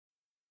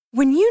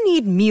When you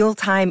need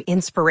mealtime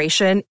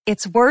inspiration,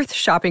 it's worth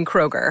shopping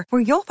Kroger,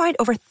 where you'll find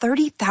over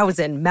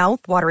 30,000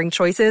 mouth-watering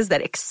choices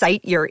that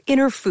excite your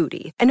inner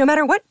foodie. And no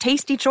matter what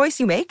tasty choice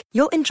you make,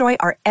 you'll enjoy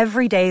our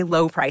everyday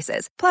low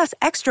prices, plus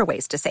extra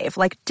ways to save,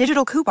 like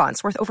digital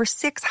coupons worth over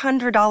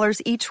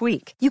 $600 each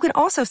week. You can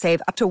also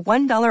save up to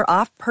 $1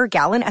 off per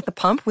gallon at the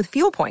pump with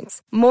fuel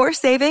points. More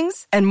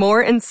savings and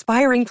more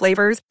inspiring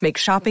flavors make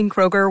shopping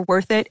Kroger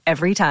worth it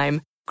every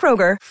time.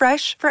 Kroger,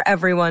 fresh for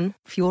everyone.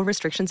 Fuel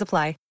restrictions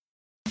apply.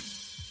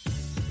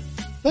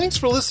 Thanks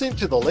for listening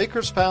to the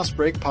Lakers Fast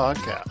Break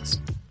podcast,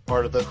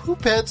 part of the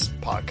Hoopheads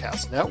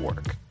Podcast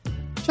Network.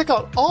 Check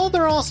out all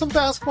their awesome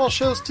basketball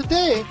shows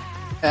today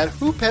at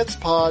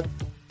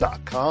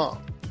hoopheadspod.com.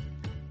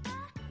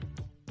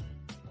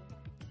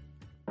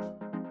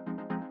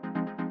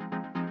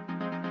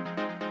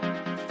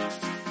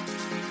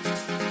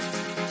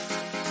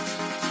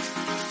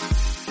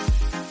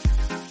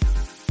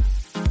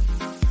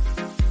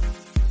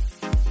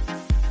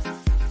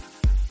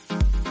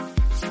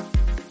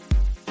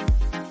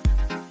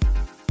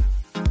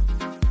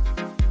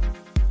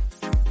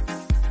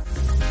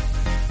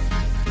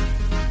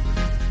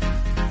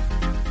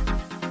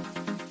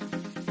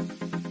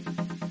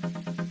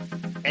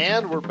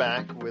 And we're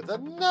back with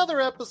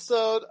another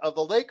episode of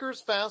the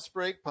Lakers Fast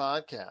Break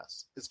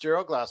podcast. It's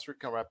Gerald Glassford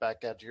coming right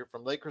back at you here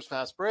from Lakers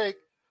Fast Break,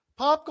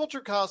 Pop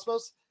Culture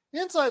Cosmos,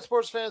 Inside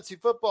Sports Fantasy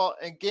Football,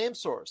 and Game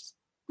Source.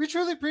 We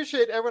truly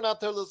appreciate everyone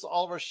out there listening to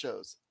all of our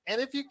shows.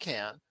 And if you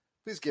can,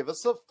 please give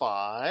us a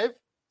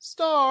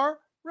 5-star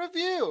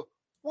review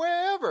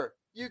wherever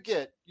you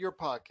get your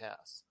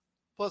podcasts.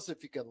 Plus,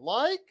 if you can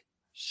like,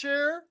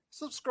 share,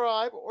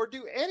 subscribe, or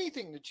do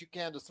anything that you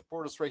can to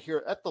support us right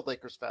here at the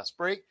Lakers Fast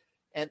Break,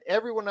 and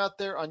everyone out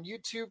there on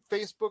YouTube,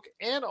 Facebook,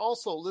 and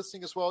also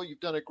listening as well,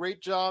 you've done a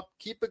great job.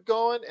 Keep it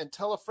going and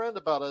tell a friend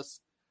about us.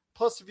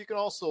 Plus, if you can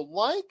also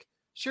like,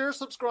 share,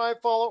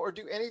 subscribe, follow, or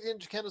do anything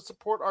you can to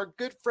support our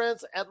good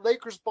friends at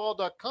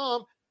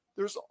LakersBall.com.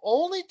 There's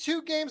only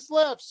 2 games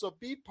left, so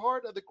be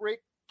part of the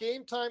great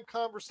game time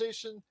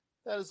conversation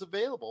that is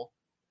available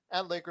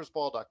at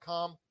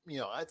LakersBall.com. You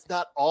know, it's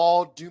not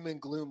all doom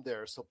and gloom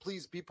there, so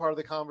please be part of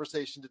the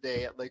conversation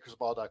today at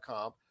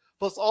LakersBall.com.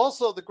 Plus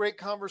also the great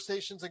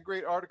conversations and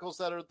great articles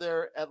that are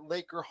there at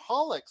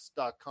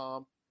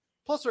Lakerholics.com.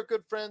 Plus our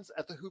good friends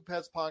at the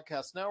Hoopheads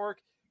Podcast Network.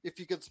 If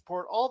you could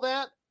support all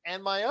that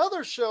and my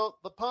other show,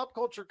 the Pop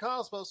Culture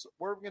Cosmos,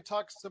 where we're going to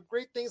talk some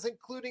great things,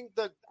 including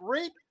the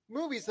great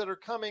movies that are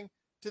coming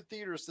to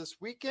theaters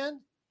this weekend,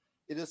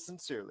 it is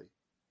sincerely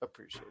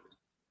appreciated.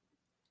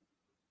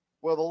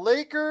 Well, the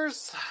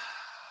Lakers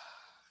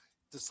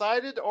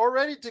decided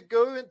already to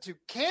go into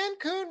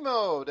Cancun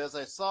mode. As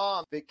I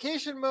saw,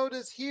 vacation mode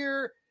is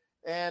here,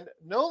 and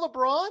no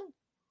LeBron.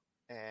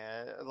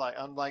 And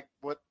unlike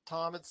what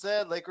Tom had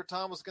said, Laker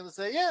Tom was going to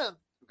say, yeah,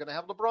 we're going to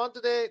have LeBron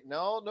today.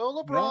 No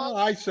LeBron. No,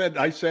 I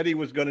said he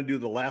was going to do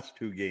the last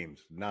 2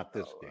 games, not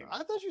this game. I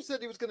thought you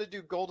said he was going to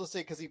do Golden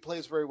State because he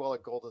plays very well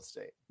at Golden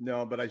State.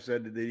 No, but I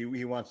said that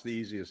he wants the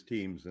easiest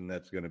teams, and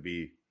that's going to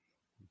be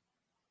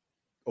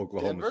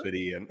Oklahoma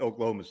City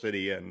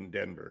and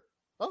Denver.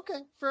 Okay,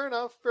 fair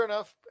enough.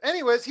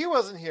 Anyways, he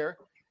wasn't here.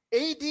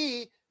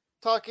 AD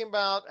talking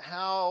about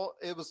how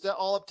it was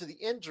all up to the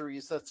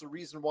injuries. That's the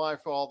reason why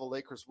for all the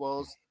Lakers'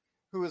 woes,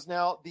 who is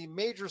now the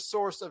major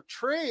source of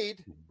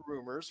trade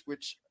rumors,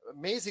 which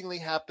amazingly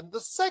happened the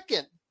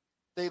second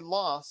they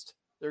lost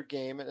their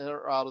game and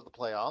are out of the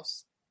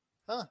playoffs.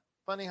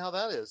 Funny how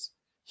that is.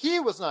 He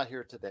was not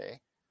here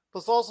today.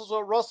 Plus also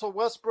Russell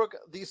Westbrook,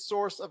 the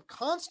source of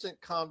constant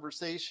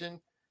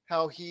conversation,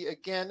 how he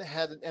again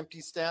had an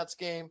empty stats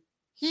game.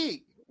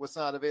 He was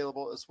not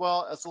available as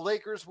well, as the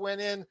Lakers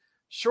went in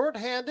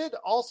shorthanded.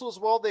 Also as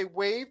well, they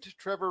waived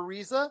Trevor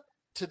Ariza.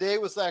 Today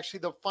was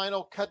actually the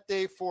final cut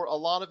day for a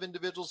lot of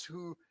individuals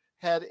who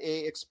had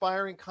a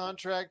expiring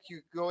contract. You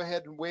could go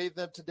ahead and waive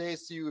them today.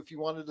 So if you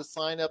wanted to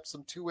sign up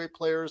some two-way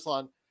players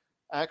on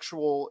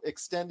actual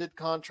extended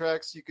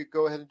contracts, you could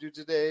go ahead and do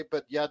today,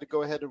 but you had to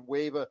go ahead and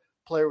waive a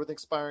player with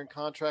expiring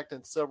contract,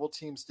 and several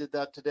teams did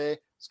that today. I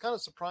was kind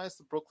of surprised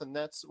the Brooklyn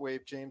Nets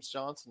waived James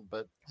Johnson,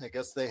 but I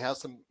guess they have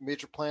some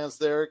major plans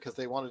there because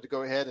they wanted to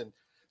go ahead and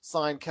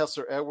sign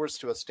Kessler Edwards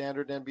to a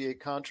standard NBA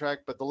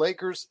contract. But the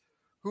Lakers,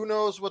 who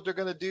knows what they're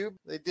going to do?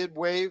 They did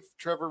waive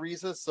Trevor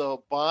Ariza,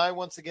 so bye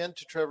once again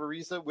to Trevor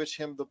Ariza. Wish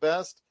him the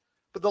best.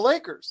 But the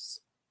Lakers,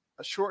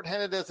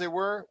 shorthanded as they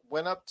were,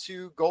 went up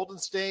to Golden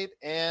State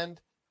and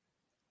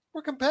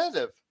were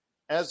competitive.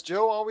 As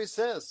Joe always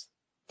says,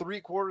 3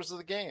 quarters of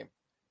the game.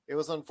 It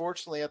was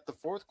unfortunately at the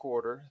 4th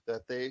quarter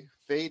that they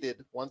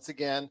faded once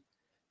again,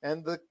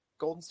 and the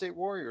Golden State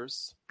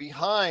Warriors,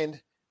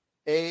 behind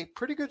a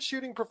pretty good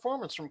shooting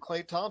performance from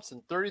Klay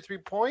Thompson, 33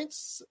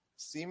 points.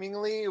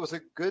 Seemingly it was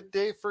a good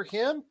day for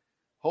him.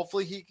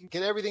 Hopefully he can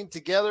get everything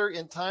together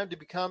in time to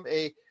become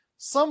a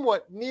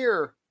somewhat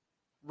near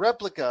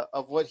replica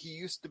of what he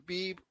used to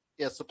be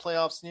as the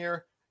playoffs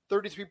near.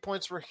 33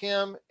 points for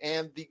him,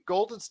 and the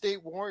Golden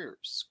State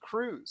Warriors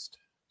cruised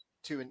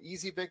to an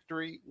easy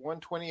victory,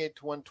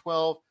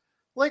 128-112.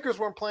 Lakers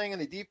weren't playing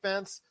any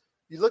defense.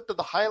 You looked at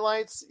the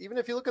highlights. Even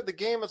if you look at the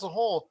game as a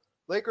whole,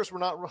 Lakers were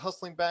not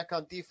hustling back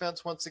on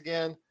defense once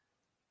again.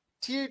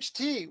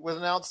 THT with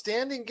an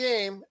outstanding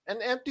game,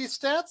 an empty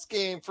stats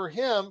game for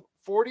him.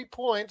 40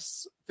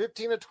 points,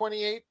 15 of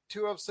 28,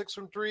 2 of 6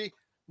 from 3.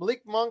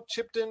 Malik Monk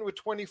chipped in with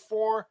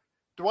 24.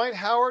 Dwight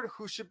Howard,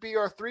 who should be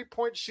our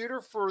three-point shooter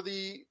for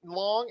the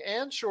long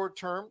and short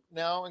term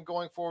now and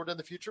going forward in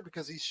the future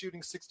because he's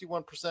shooting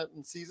 61% in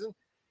the season.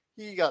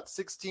 He got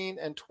 16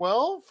 and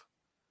 12.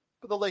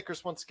 But the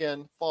Lakers once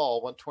again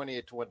fall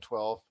 128 to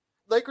 112.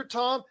 Laker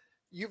Tom,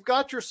 you've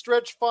got your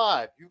stretch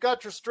five. You've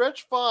got your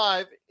stretch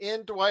five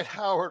in Dwight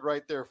Howard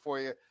right there for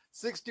you.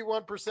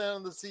 61%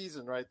 of the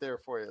season right there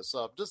for you. So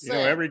I'm just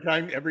saying. Every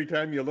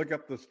time you look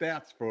up the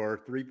stats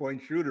for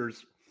three-point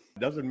shooters, it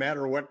doesn't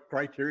matter what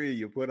criteria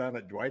you put on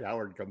it, Dwight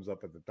Howard comes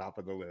up at the top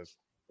of the list.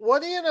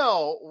 What do you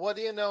know? What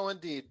do you know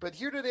indeed? But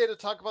here today to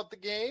talk about the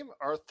game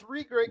are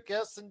three great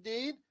guests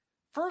indeed.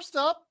 First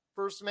up,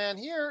 first man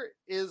here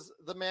is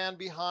the man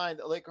behind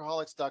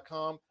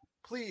Lakerholics.com.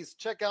 Please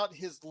check out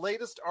his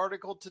latest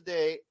article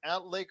today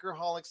at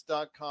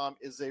Lakerholics.com.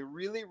 Is a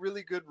really,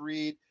 really good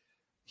read.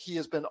 He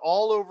has been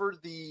all over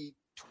the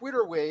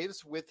Twitter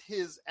waves with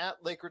his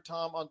at Laker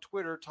Tom on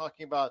Twitter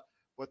talking about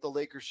what the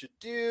Lakers should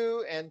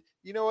do. And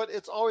you know what?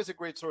 It's always a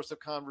great source of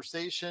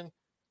conversation.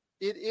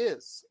 It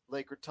is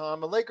Laker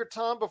Tom. And Laker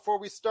Tom, before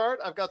we start,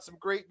 I've got some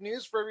great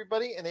news for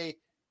everybody in a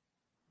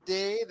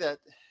day that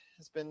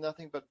has been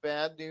nothing but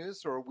bad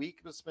news, or a week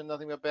that's been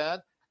nothing but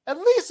bad. At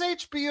least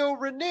HBO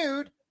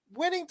renewed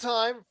Winning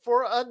Time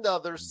for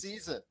another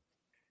season.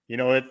 You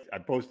know it. I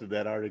posted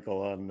that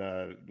article on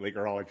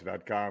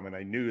Lakerholics.com, and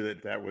I knew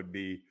that would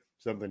be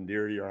something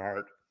dear to your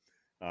heart.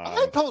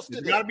 I posted it.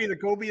 It's got to be the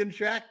Kobe and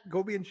Shaq.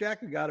 Kobe and Shaq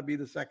have got to be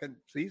the second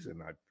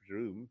season, I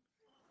presume.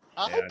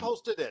 I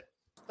posted it.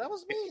 That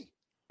was me.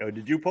 Oh,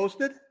 did you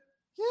post it?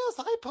 Yes,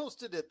 I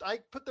posted it. I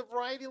put the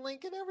Variety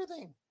link and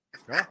everything.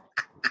 Oh,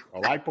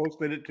 well, I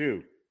posted it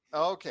too.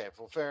 Okay,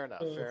 well, fair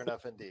enough. Fair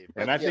enough indeed.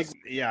 But I think,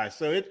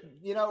 so it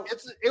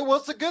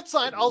was a good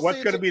sign.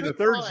 What's going to be the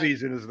third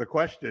season is the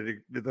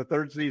question. The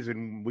third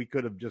season, we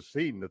could have just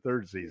seen the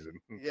third season.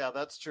 Yeah,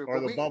 that's true. Or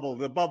the bubble.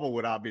 The bubble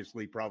would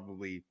obviously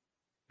probably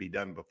be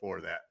done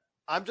before that.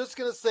 I'm just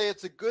going to say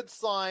it's a good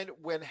sign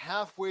when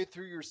halfway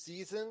through your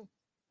season,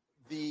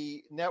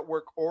 the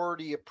network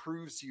already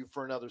approves you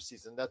for another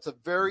season. That's a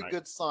very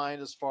good sign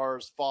as far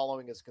as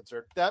following is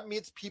concerned. That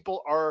means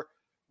people are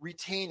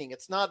retaining.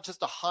 It's not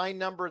just a high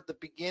number at the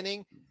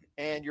beginning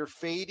and you're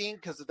fading,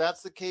 because if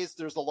that's the case,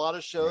 there's a lot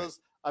of shows.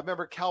 Right. I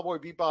remember Cowboy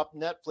Bebop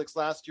Netflix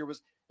last year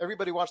was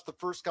everybody watched the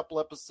first couple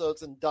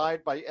episodes and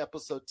died by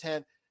episode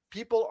 10.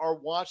 People are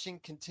watching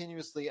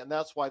continuously, and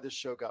that's why this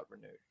show got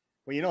renewed.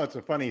 Well, it's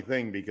a funny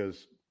thing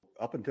because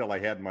up until I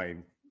had my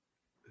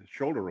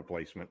shoulder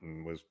replacement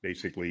and was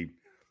basically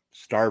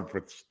starved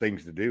for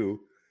things to do,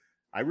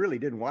 I really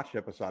didn't watch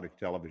episodic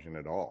television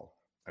at all.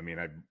 I mean,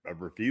 I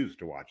refused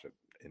to watch it.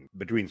 In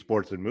between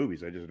sports and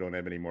movies, I just don't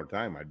have any more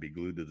time. I'd be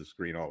glued to the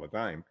screen all the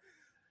time.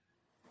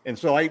 And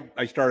so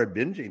I started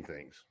binging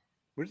things,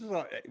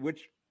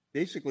 which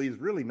basically is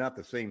really not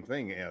the same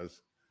thing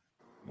as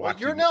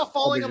watching. You're now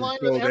falling in line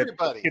with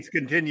everybody. It's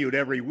continued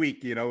every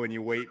week, and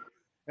you wait.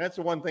 That's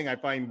the one thing I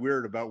find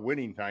weird about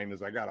Winning Time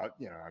is I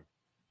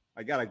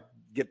gotta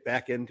get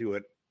back into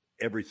it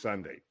every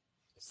Sunday.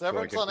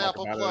 Severance on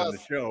Apple Plus. On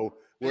the show,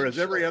 whereas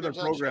every other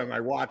program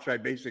I watch, I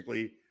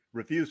basically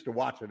refuse to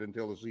watch it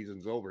until the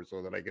season's over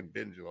so that I can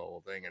binge the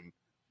whole thing and,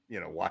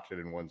 watch it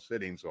in one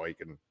sitting so I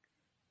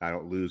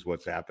don't lose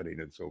what's happening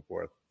and so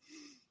forth.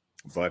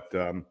 But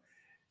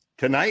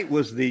tonight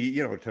was the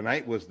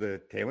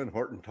Talen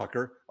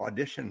Horton-Tucker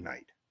audition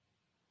night.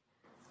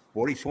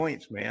 40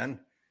 points, man.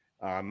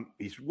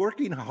 He's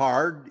working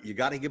hard. You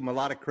got to give him a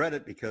lot of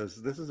credit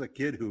because this is a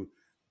kid who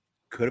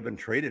could have been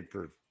traded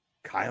for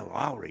Kyle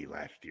Lowry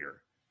last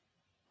year.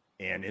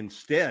 And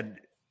instead,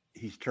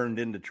 he's turned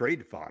into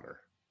trade fodder.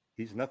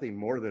 He's nothing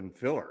more than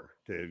filler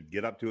to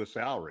get up to a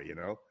salary,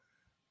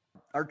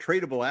 Our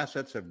tradable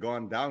assets have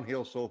gone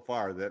downhill so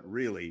far that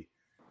really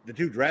the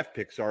two draft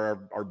picks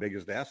are our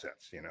biggest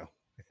assets,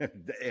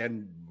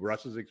 and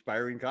Russ's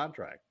expiring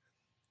contract.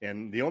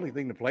 And the only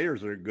thing the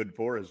players are good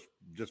for is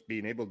just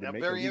being able to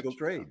make a legal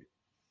trade.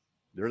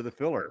 They're the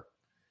filler.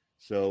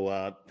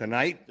 So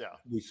tonight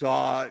we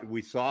saw,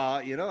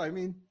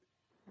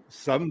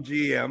 some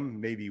GM,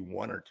 maybe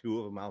one or two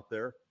of them out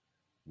there,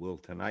 will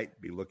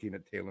tonight be looking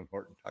at Talen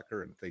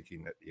Horton-Tucker and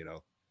thinking that,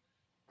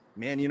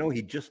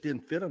 he just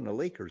didn't fit on the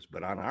Lakers,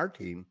 but on our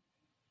team,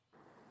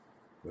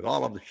 with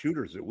all of the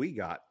shooters that we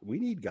got, we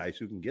need guys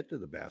who can get to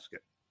the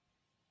basket.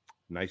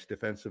 Nice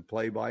defensive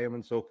play by him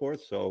and so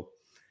forth. So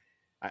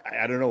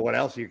I don't know what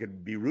else you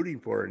could be rooting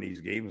for in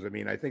these games. I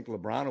mean, I think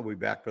LeBron will be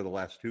back for the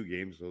last two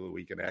games so that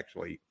we can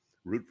actually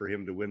root for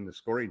him to win the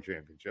scoring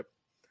championship.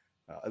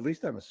 At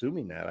least I'm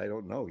assuming that. I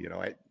don't know.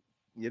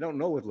 You don't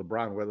know with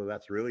LeBron whether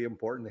that's really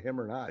important to him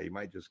or not. He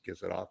might just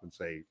kiss it off and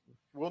say,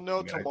 "We'll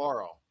know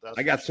tomorrow."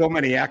 I got so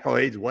many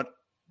accolades. What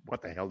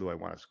the hell do I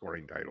want a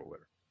scoring title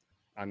with?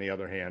 On the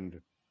other hand,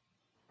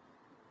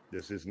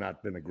 this has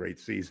not been a great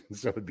season,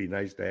 so it'd be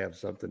nice to have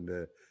something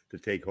to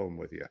take home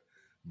with you.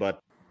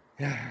 But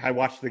I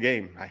watched the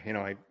game.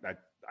 I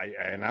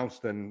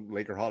announced on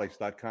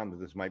Lakerholics.com that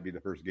this might be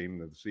the first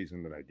game of the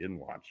season that I didn't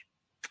watch.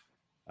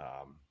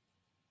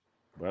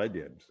 But I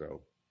did.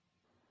 So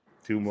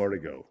 2 more to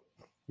go.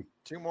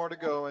 2 more to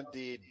go,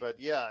 indeed. But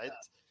yeah,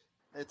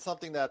 it's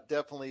something that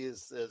definitely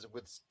is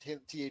with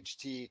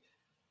THT.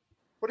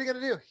 What are you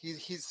going to do?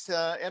 He's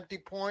empty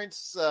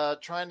points,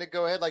 trying to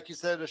go ahead, like you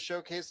said, to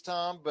showcase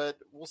Tom, but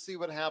we'll see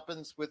what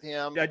happens with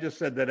him. I just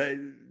said that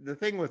the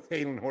thing with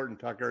Talen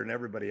Horton-Tucker, and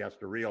everybody has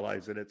to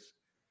realize that it's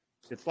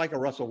like a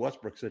Russell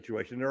Westbrook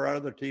situation. There are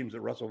other teams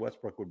that Russell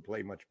Westbrook would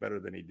play much better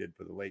than he did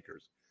for the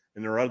Lakers.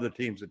 And there are other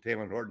teams that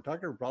Talen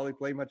Horton-Tucker would probably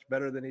play much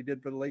better than he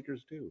did for the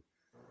Lakers too.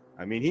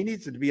 I mean, he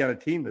needs to be on a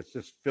team that's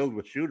just filled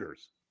with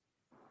shooters,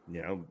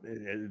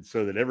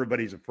 so that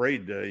everybody's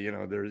afraid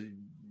to, there's,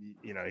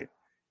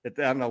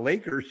 on the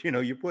Lakers,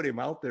 you put him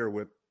out there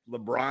with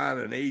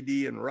LeBron and AD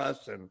and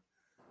Russ and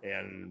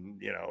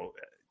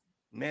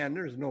man,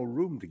 there's no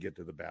room to get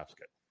to the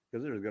basket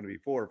because there's going to be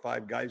 4 or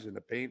 5 guys in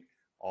the paint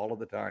all of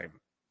the time.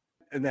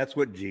 And that's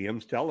what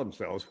GMs tell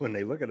themselves when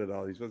they look at it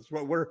all these. That's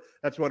what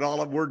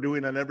we're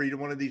doing on every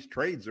one of these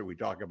trades that we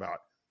talk about.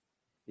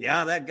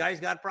 Yeah, that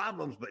guy's got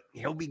problems, but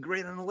he'll be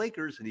great on the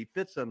Lakers, and he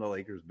fits on the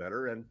Lakers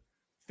better. And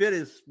fit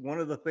is one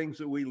of the things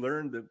that we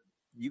learned that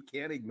you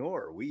can't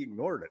ignore. We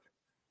ignored it.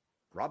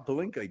 Rob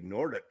Pelinka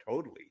ignored it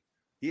totally.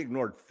 He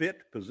ignored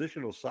fit,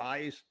 positional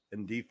size,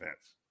 and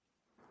defense.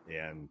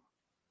 And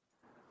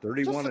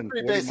 31 and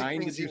 49,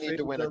 did you say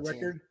was their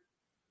record?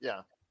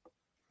 Yeah.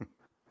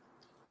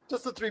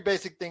 Just the 3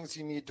 basic things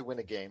you need to win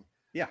a game.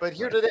 Yeah. But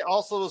here today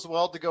also as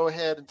well to go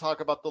ahead and talk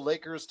about the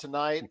Lakers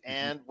tonight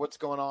and what's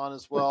going on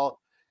as well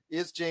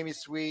is Jamie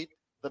Sweet,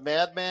 the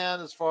madman,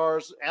 as far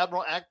as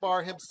Admiral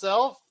Akbar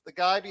himself, the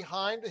guy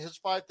behind his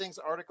 5 Things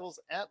articles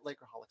at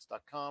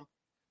Lakerholics.com.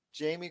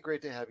 Jamie,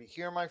 great to have you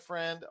here, my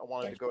friend. I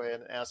wanted to go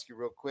ahead and ask you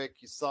real quick.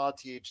 You saw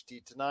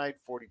THT tonight,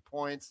 40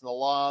 points in the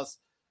loss.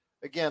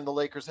 Again, the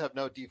Lakers have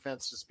no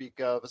defense to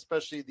speak of,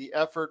 especially the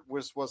effort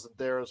wasn't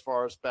there as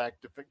far as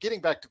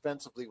getting back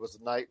defensively was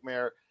a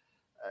nightmare.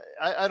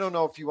 I don't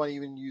know if you want to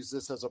even use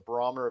this as a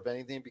barometer of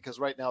anything because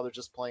right now they're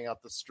just playing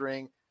out the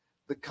string.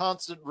 The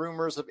constant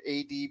rumors of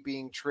AD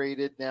being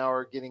traded now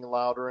are getting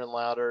louder and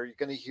louder. You're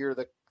going to hear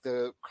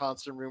the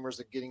constant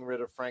rumors of getting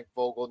rid of Frank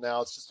Vogel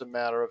now. It's just a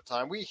matter of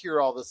time. We hear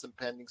all this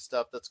impending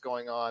stuff that's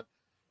going on.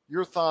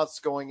 Your thoughts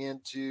going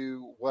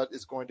into what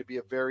is going to be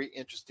a very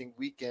interesting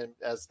weekend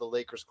as the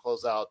Lakers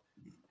close out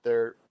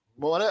their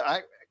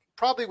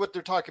probably what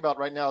they're talking about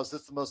right now is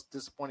this the most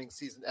disappointing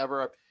season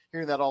ever. I'm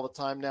hearing that all the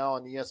time now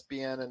on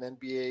ESPN and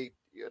NBA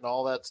and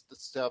all that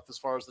stuff as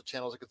far as the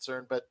channels are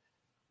concerned. But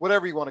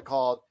whatever you want to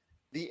call it,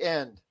 the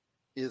end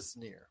is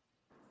near.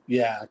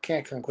 Yeah, it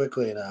can't come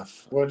quickly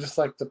enough. We're just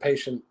like the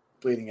patient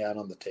bleeding out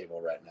on the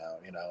table right now.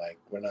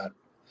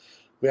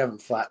 We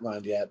haven't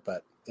flatlined yet,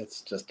 but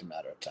it's just a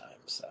matter of time.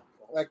 So,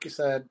 like you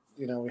said,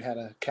 we had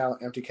a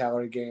empty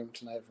calorie game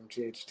tonight from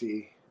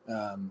THT,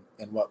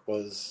 and what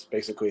was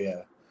basically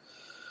a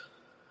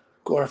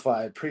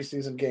glorified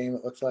preseason game,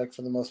 it looks like,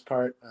 for the most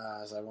part,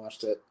 as I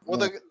watched it. Well,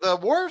 the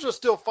Warriors are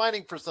still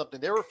fighting for something.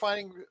 They were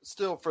fighting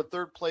still for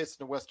 3rd place in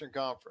the Western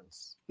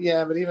Conference.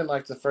 Yeah, but even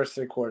like the first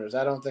 3 quarters,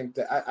 I don't think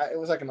that it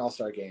was like an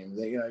all-star game.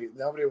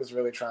 Nobody was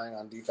really trying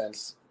on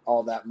defense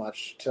all that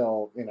much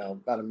till,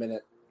 about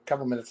a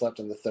couple minutes left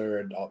in the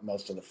 3rd,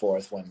 most of the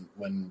 4th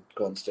when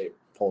Golden State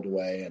pulled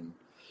away and,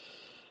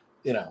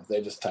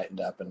 they just tightened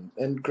up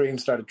and Green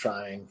started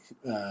trying,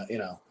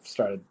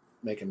 started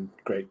making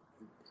great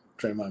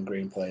Draymond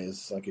Green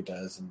plays like he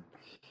does. And,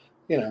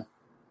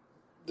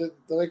 the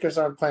Lakers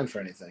aren't playing for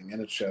anything,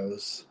 and it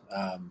shows.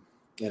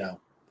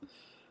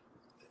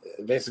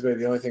 Basically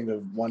the only thing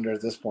to wonder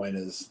at this point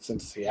is,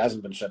 since he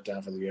hasn't been shut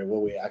down for the year,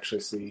 will we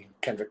actually see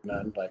Kendrick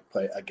Nunn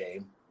play a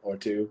game or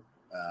 2?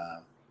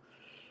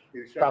 He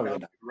was shut down for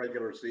the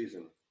regular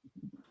season.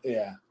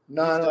 Yeah.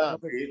 No.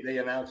 They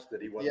announced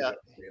that he wasn't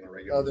in a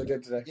regular. Oh, they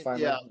did today.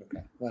 Finally. Yeah.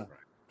 Okay. Well,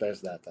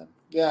 there's that then.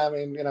 Yeah, I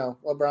mean,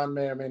 LeBron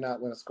may or may not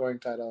win a scoring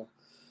title.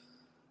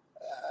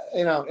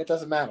 It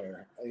doesn't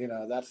matter.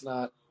 That's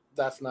not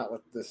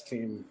what this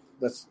team.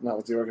 That's not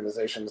what the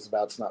organization is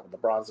about. It's not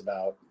what LeBron's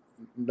about.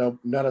 No,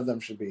 none of them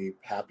should be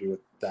happy with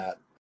that.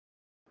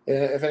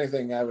 If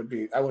anything, I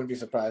wouldn't be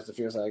surprised if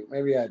he was like,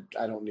 maybe I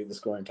don't need the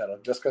scoring title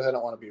just because I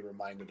don't want to be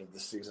reminded of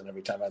this season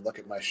every time I look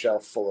at my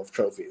shelf full of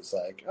trophies.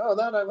 Like, oh,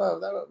 that I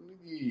love,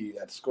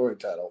 that scoring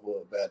title.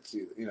 Well, that's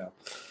you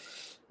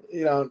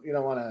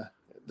don't want to.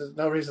 There's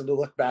no reason to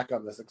look back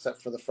on this except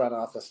for the front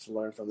office to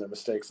learn from their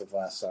mistakes of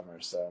last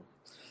summer. So,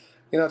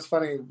 it's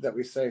funny that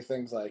we say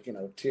things like,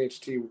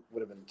 THT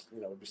would have been,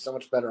 would be so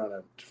much better on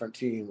a different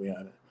team.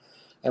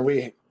 And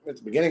we at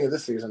the beginning of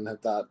this season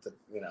had thought that,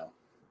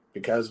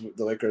 because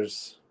the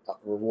Lakers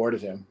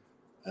rewarded him,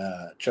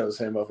 chose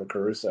him over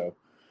Caruso,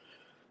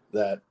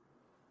 that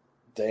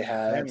they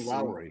had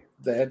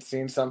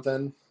seen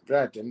something.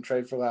 Right, didn't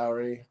trade for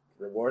Lowry,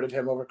 rewarded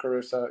him over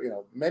Caruso.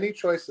 Many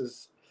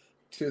choices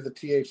to the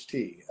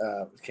THT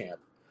camp,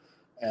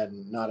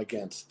 and not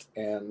against.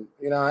 And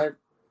I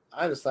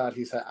just thought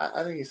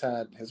I think he's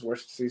had his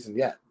worst season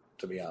yet,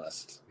 to be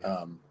honest.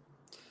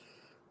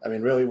 I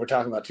mean, really, we're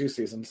talking about 2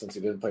 seasons since he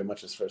didn't play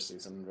much his first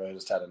season. Really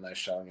just had a nice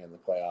showing in the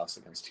playoffs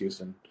against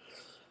Houston.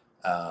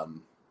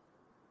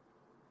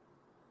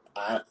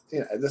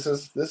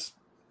 This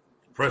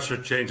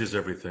pressure changes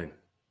everything.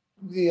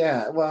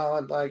 Yeah,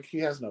 well, like he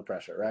has no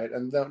pressure, right?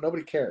 And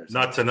nobody cares.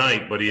 Not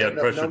tonight, but he had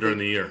pressure during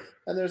the year.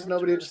 And there's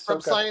nobody to from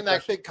signing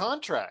that big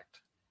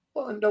contract.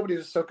 Well, and nobody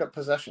to soak up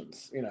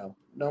possessions.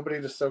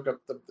 Nobody to soak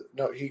up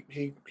he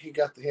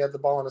had the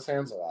ball in his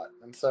hands a lot,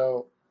 and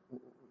so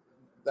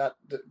that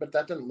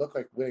didn't look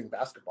like winning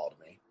basketball to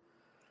me.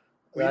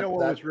 Well,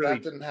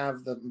 that didn't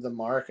have the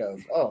mark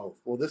of, oh,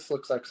 well, this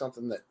looks like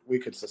something that we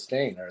could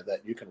sustain or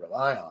that you can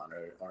rely on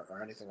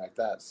or anything like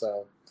that.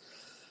 So,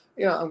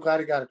 I'm glad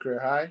he got a career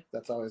high.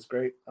 That's always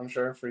great, I'm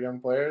sure, for young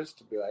players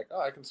to be like, oh,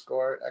 I can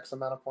score X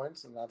amount of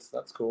points, and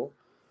that's cool.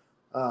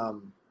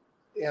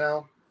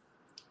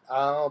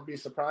 I'll be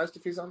surprised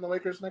if he's on the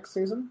Lakers next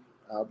season.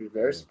 I'll be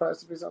very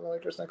surprised if he's on the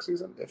Lakers next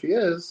season. If he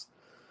is,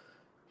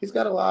 he's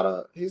got a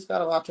lot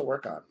to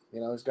work on.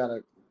 He's got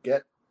to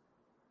get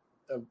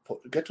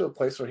to a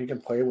place where he can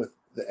play with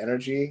the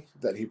energy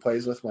that he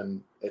plays with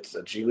when it's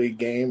a G League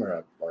game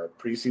or a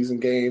preseason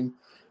game,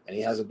 and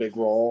he has a big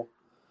role.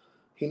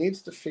 He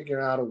needs to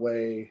figure out a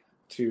way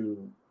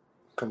to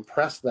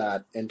compress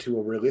that into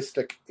a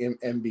realistic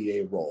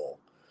NBA role.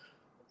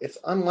 It's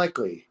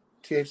unlikely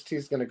THT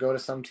is going to go to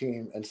some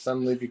team and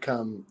suddenly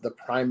become the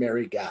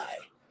primary guy.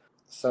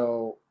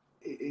 So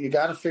you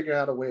got to figure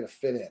out a way to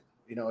fit in.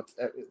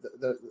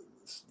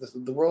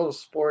 The world of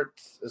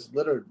sports is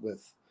littered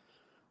with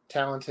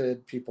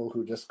talented people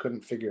who just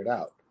couldn't figure it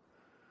out.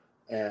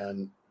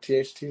 And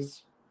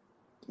THT's,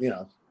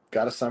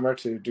 got a summer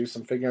to do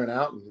some figuring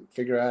out and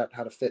figure out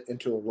how to fit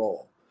into a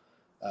role.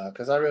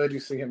 Because I really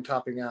do see him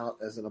topping out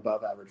as an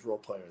above-average role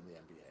player in the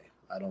NBA.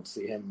 I don't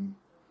see him.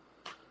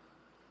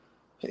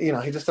 He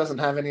just doesn't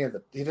have any of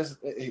the.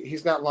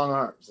 He's got long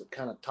arms. It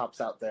kind of tops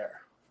out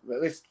there,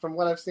 at least from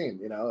what I've seen.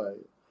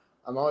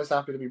 I'm always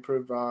happy to be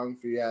proved wrong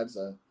if he adds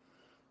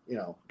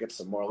gets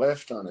some more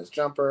lift on his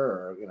jumper,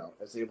 or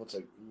is able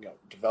to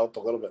develop a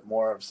little bit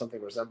more of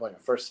something resembling a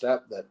first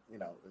step that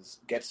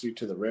gets you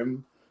to the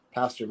rim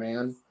past your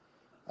man.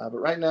 But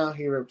right now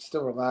he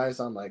still relies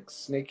on like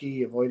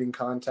snaky avoiding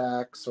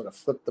contact, sort of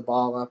flip the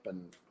ball up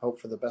and hope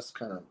for the best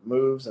kind of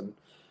moves. And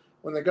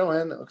when they go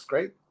in, it looks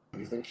great.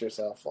 You think to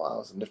yourself, wow, that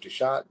was a nifty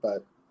shot.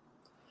 But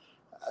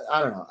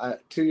I don't know.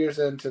 2 years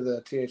into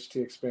the THT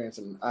experience,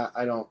 and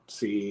I don't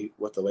see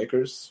what the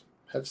Lakers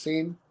have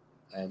seen.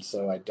 And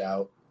so I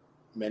doubt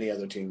many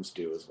other teams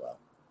do as well.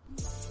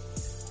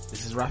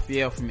 This is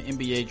Raphael from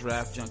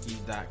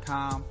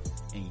NBADraftJunkies.com,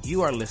 and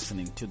you are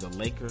listening to the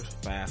Lakers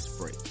Fast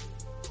Break.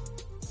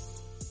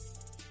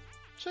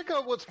 Check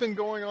out what's been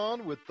going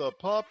on with the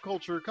Pop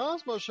Culture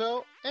Cosmos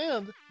Show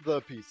and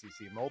the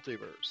PCC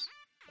Multiverse.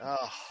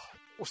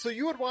 So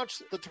you would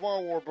watch the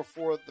Tomorrow War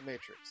before The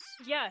Matrix?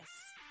 Yes.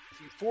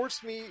 If you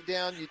forced me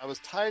down, I was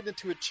tied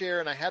into a chair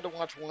and I had to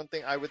watch one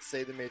thing, I would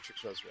say The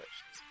Matrix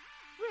Resurrections.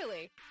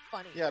 Really?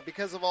 Funny. Yeah,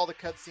 because of all the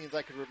cutscenes,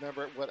 I could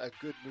remember what a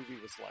good movie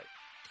was like.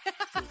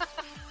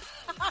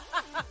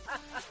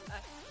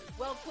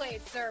 Well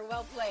played, sir.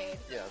 Well played.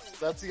 Yes,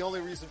 that's the only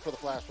reason for the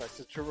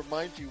flashbacks, to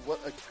remind you what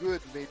a good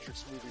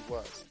Matrix movie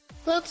was.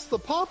 That's the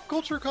Pop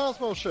Culture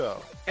Cosmos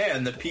Show.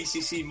 And the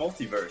PCC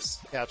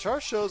Multiverse. Catch our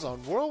shows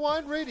on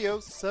Worldwide Radio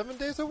 7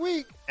 days a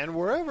week and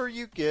wherever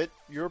you get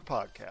your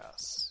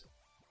podcasts.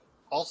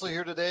 Also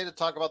here today to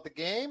talk about the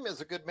game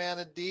is a good man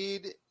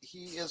indeed.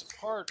 He is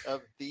part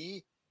of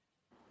the...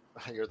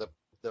 You're the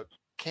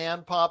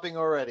can popping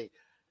already.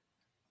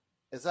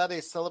 Is that a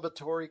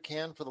celebratory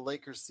can for the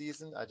Lakers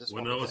season?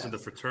 When I was in the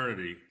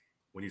fraternity,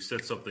 when you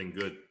said something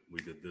good,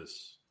 we did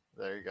this.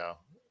 There you go.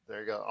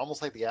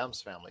 Almost like the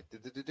Addams Family.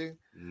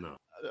 No.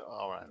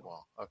 All right.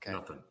 Well, okay.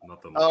 Nothing.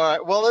 All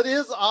right. Well, it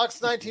is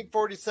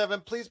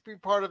Ox1947. Please be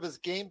part of his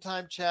game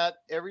time chat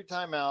every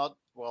time out.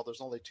 Well,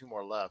 there's only 2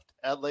 more left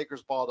at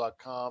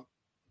LakersBall.com.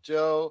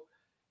 Joe,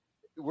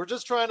 we're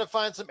just trying to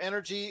find some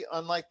energy,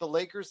 unlike the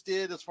Lakers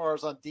did as far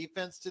as on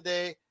defense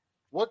today.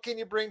 What can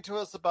you bring to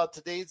us about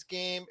today's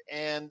game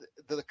and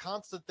the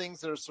constant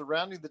things that are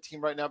surrounding the team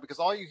right now? Because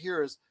all you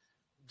hear is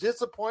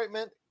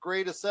disappointment,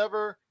 greatest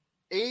ever,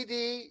 AD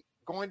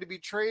going to be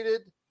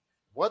traded,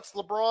 what's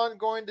LeBron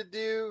going to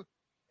do,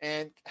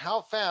 and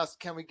how fast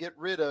can we get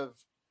rid of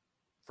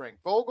Frank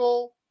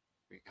Vogel?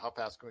 How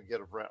fast can we get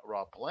rid of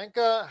Rob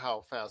Pelinka?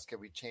 How fast can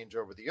we change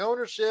over the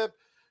ownership?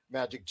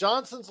 Magic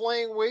Johnson's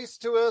laying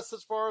waste to us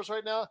as far as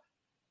right now.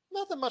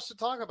 Nothing much to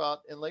talk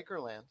about in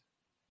Lakerland.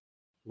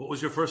 What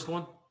was your first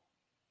one?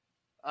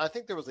 I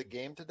think there was a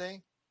game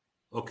today.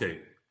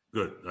 Okay,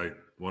 good. I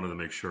wanted to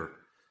make sure.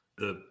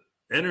 The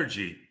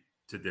energy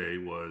today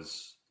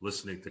was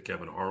listening to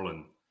Kevin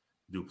Harlan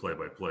do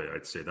play-by-play.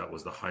 I'd say that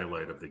was the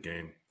highlight of the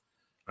game.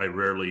 I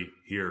rarely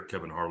hear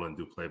Kevin Harlan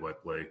do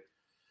play-by-play.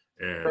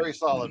 And very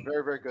solid,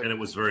 very, very good. And it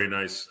was very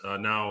nice.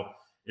 Now,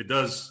 it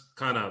does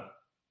kind of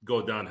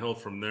go downhill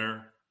from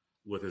there.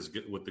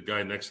 with the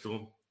guy next to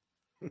him.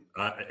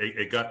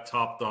 It got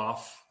topped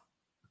off.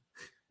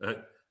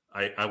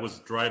 I was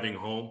driving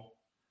home,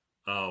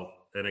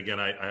 and again,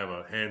 I have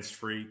a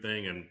hands-free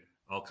thing, and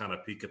I'll kind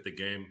of peek at the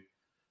game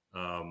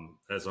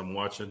as I'm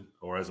watching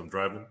or as I'm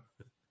driving.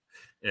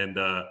 And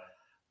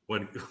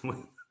when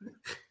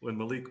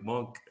Malik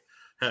Monk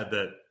had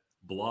that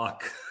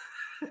block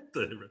at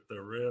the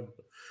rim,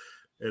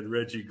 and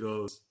Reggie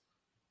goes,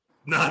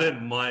 "Not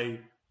in my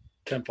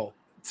temple."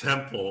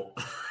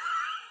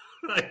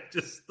 I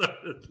just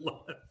started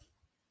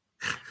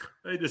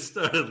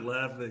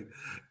laughing.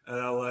 And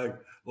I'm like,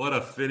 what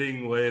a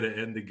fitting way to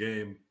end the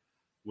game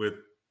with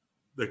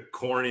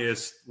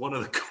one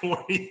of the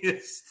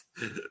corniest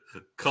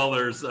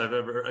color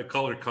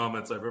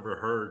comments I've ever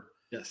heard.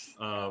 Yes.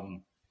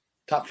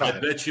 Top 5. I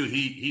bet you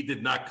he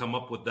did not come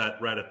up with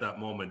that right at that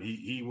moment.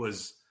 He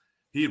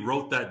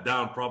wrote that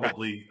down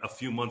probably a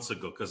few months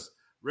ago, because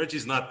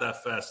Reggie's not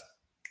that fast.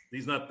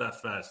 He's not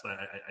that fast.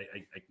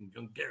 I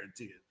can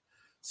guarantee it.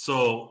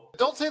 So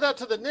don't say that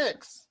to the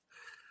Knicks.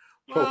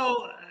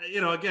 Well,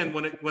 again,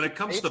 when it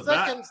comes to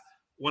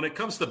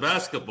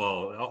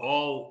basketball,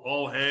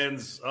 all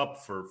hands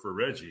up for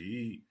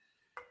Reggie.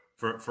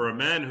 For a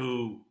man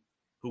who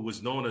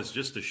was known as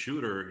just a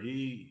shooter,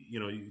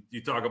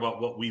 you talk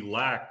about what we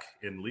lack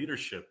in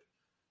leadership.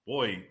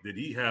 Boy, did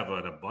he have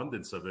an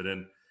abundance of it.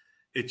 And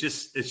it's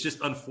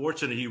just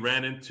unfortunate he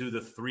ran into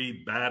the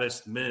 3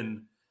 baddest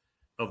men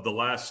of the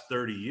last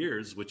 30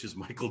 years, which is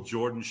Michael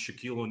Jordan,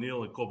 Shaquille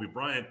O'Neal, and Kobe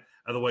Bryant.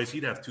 Otherwise,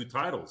 he'd have 2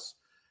 titles.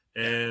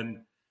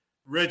 And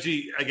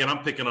Reggie, again,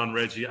 I'm picking on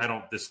Reggie. I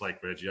don't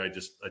dislike Reggie. I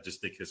just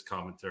think his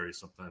commentary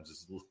sometimes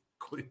is a little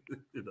quick.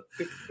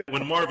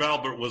 When Marv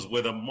Albert was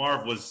with him,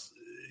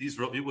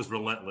 he was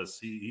relentless.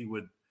 He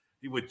would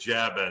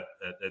jab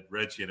at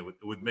Reggie, and it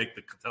would make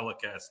the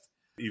telecast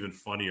even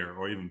funnier,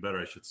 or even better,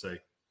 I should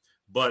say.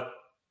 But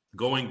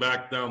going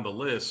back down the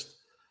list,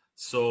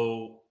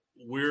 so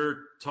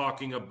we're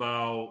talking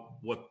about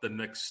what the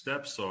next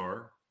steps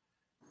are,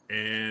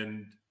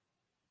 and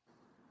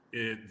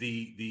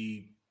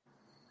the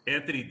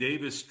Anthony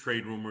Davis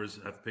trade rumors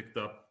have picked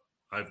up.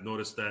 I've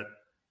noticed that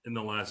in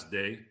the last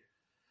day.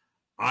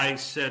 I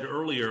said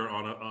earlier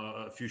on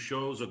a few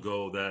shows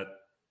ago that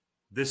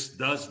this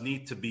does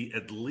need to be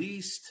at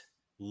least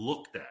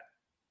looked at.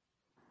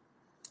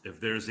 If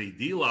there's a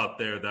deal out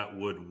there that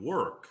would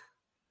work,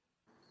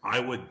 I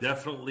would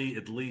definitely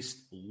at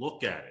least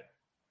look at it.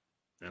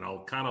 And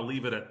I'll kind of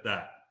leave it at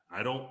that.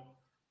 I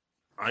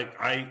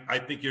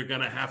think you're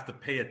going to have to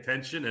pay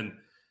attention, and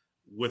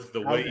with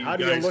the way how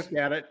do you look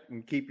at it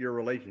and keep your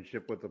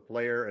relationship with the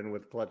player and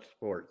with Clutch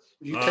Sports?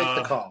 You take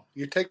the call.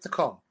 You take the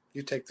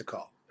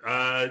call.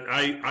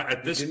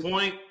 At this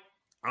point,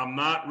 I'm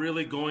not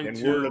really going and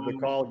to. Word of the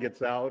call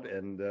gets out,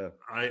 and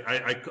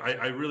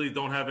I really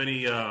don't have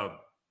any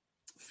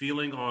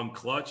feeling on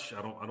Clutch.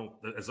 I don't.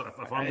 If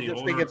I'm the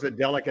owner, think it's a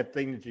delicate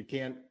thing that you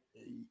can't.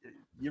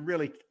 You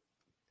really.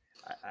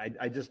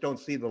 I just don't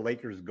see the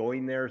Lakers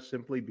going there,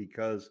 simply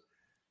because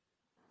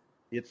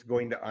it's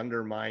going to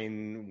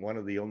undermine one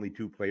of the only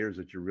 2 players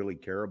that you really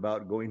care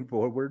about going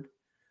forward.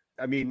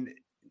 I mean,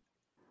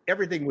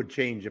 everything would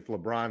change if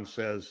LeBron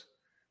says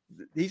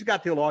he's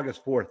got till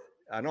August 4th.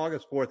 On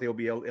August 4th, he'll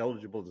be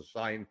eligible to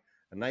sign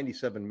a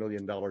 $97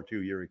 million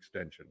 2-year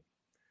extension.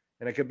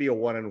 And it could be a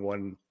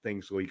 1-and-1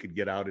 thing, so he could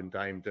get out in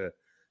time to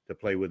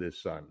play with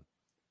his son.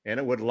 And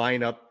it would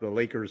line up the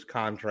Lakers'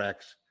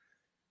 contracts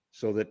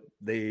so that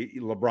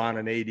LeBron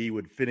and AD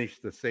would finish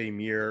the same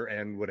year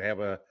and would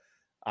have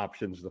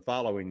options the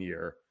following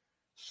year.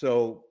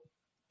 So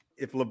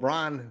if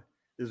LeBron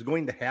is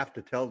going to have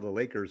to tell the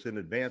Lakers in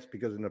advance,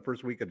 because in the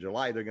first week of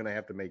July, they're going to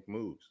have to make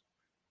moves.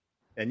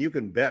 And you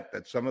can bet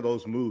that some of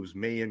those moves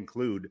may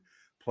include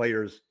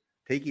players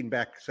taking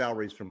back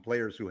salaries from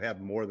players who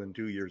have more than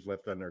 2 years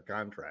left on their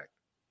contract.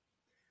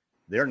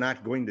 They're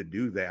not going to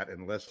do that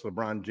unless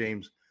LeBron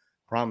James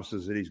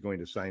promises that he's going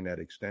to sign that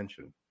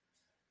extension.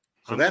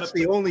 So that's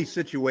the only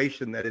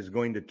situation that is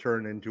going to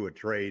turn into a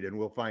trade, and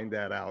we'll find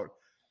that out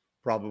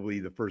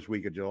probably the first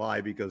week of July,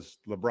 because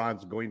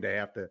LeBron's going to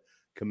have to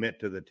commit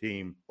to the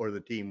team, or the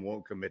team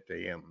won't commit to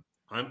him.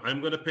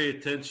 I'm going to pay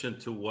attention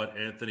to what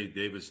Anthony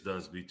Davis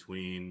does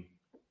between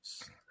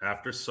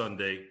after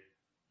Sunday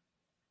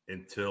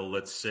until,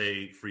 let's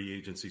say, free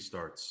agency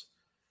starts.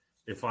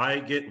 If I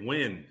get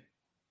wind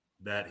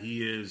that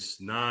he is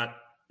not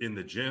in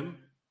the gym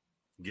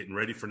getting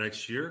ready for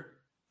next year,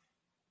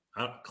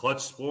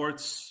 Clutch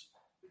Sports,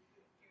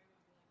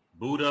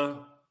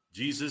 Buddha,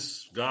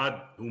 Jesus,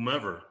 God,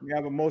 whomever. Yeah,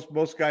 but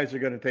most guys are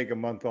going to take a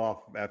month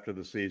off after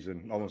the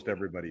season. Almost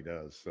everybody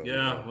does. So.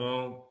 Yeah,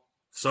 well,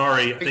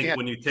 sorry. I think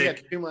when you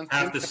take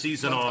half the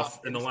season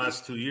off in the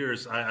last 2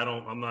 years, I'm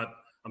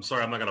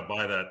sorry, I'm not going to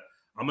buy that.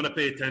 I'm going to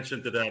pay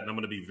attention to that, and I'm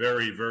going to be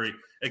very, very,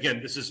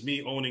 again, this is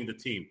me owning the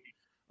team.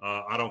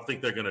 I don't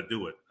think they're going to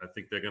do it. I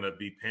think they're going to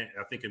be,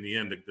 I think in the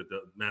end,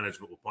 the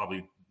management will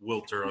probably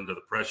wilter under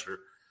the pressure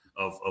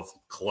of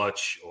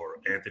Clutch or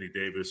Anthony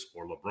Davis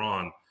or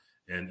LeBron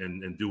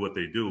and do what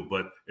they do.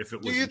 But if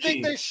it was, do you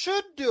think they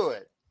should do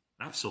it?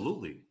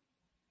 Absolutely.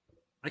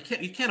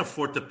 You can't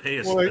afford to pay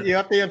a. Well, you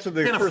have to answer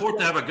the. You can't afford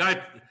to have a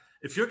guy.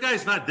 If your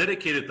guy's not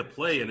dedicated to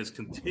play and is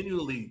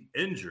continually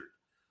injured,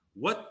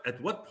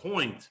 at what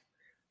point?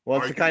 Well,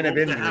 it's the kind of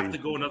injury. Have to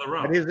go another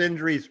route. And his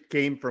injuries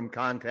came from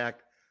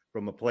contact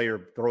from a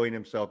player throwing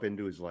himself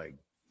into his leg.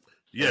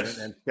 Yes,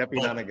 and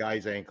stepping on a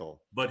guy's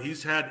ankle. But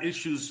he's had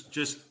issues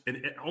just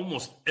in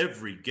almost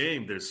every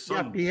game. There's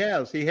some.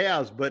 Yeah, he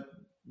has. But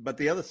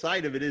the other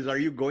side of it is, are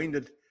you going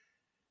to?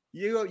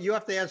 You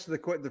have to answer the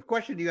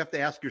question. You have to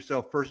ask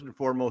yourself first and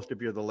foremost,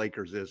 if you're the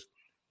Lakers, is,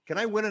 can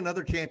I win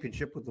another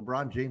championship with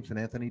LeBron James and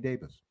Anthony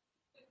Davis?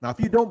 Now, if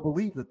you don't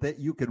believe that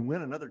you can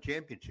win another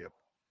championship,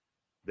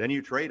 then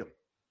you trade them.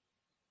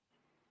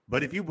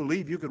 But if you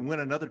believe you can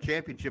win another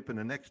championship in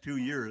the next 2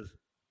 years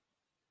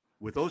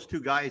with those two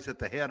guys at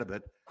the head of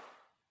it,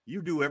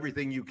 you do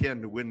everything you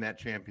can to win that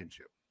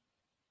championship.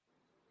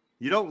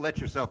 You don't let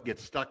yourself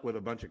get stuck with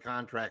a bunch of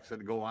contracts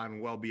that go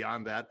on well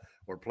beyond that,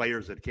 or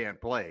players that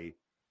can't play.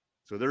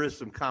 So there is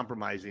some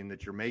compromising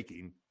that you're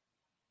making.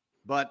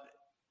 But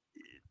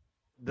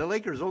the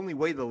Lakers, only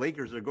way the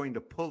Lakers are going to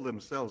pull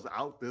themselves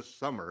out this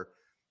summer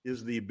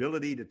is the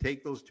ability to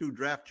take those two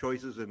draft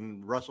choices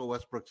and Russell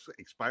Westbrook's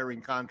expiring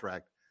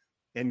contract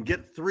and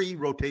get 3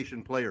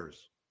 rotation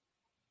players.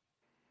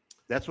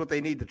 That's what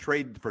they need to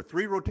trade for,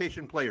 3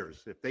 rotation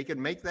players. If they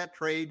can make that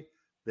trade,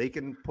 they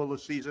can pull the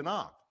season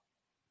off.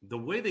 The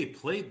way they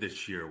played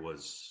this year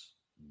was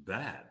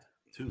bad,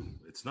 too.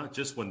 It's not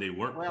just when they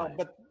weren't playing.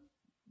 But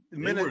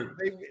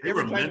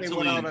every time they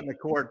went out on the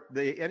court,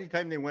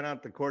 anytime they went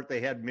out the court, they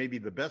had maybe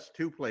the best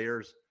 2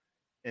 players,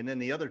 and then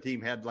the other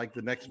team had like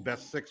the next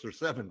best 6 or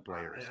 7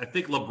 players. I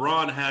think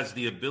LeBron has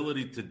the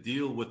ability to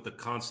deal with the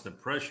constant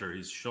pressure.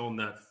 He's shown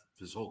that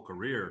his whole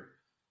career.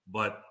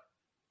 But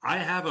I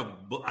have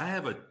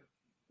a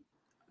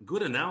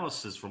good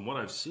analysis from what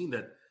I've seen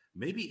that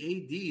maybe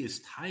AD is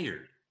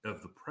tired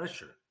of the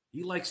pressure.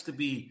 He likes to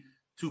be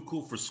too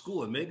cool for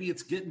school, and maybe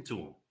it's getting to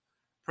him.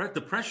 The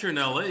pressure in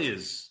LA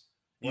is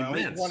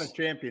immense. He won a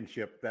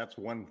championship. That's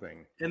one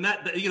thing. And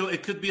that,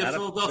 it could be a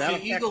Philadelphia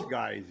Eagles.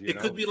 Guys, it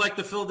could be like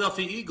the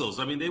Philadelphia Eagles.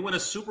 I mean, they win a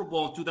Super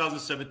Bowl in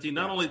 2017.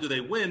 Not only do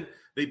they win,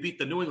 they beat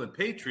the New England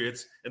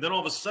Patriots, and then all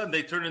of a sudden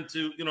they turn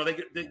into,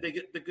 they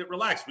get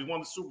relaxed. We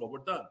won the Super Bowl. We're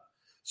done.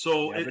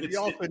 So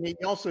you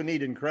also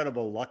need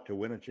incredible luck to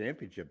win a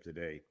championship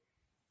today.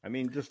 I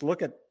mean, just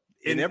look at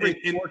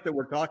every sport that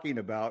we're talking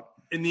about.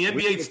 In the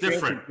NBA, it's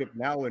different.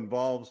 Now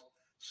involves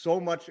so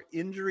much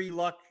injury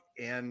luck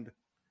and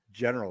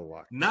general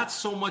luck. Not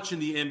so much in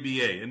the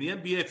NBA. In the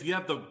NBA, if you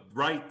have the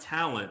right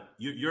talent,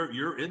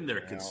 you're in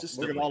there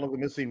consistently. Look at all of the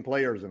missing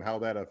players and how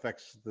that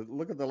affects.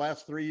 Look at the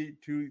last 2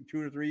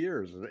 or 3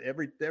 years.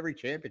 Every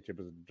championship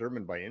is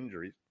determined by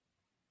injuries.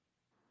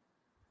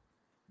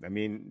 I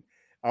mean,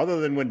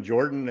 other than when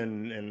Jordan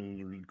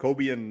and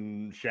Kobe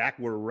and Shaq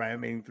were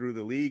ramming through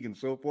the league and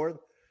so forth,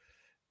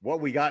 what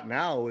we got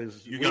now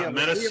is we have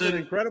an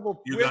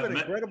incredible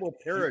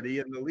parity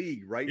in the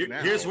league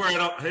now. Here's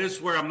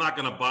where I'm not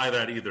going to buy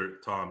that either,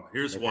 Tom.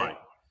 Here's why.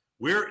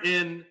 We are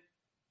in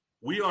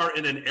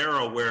an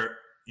era where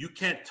you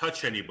can't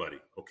touch anybody.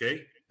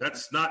 Okay,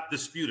 that's not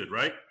disputed,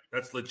 right?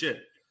 That's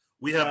legit.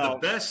 We have the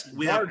best.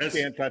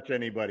 Can't touch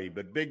anybody,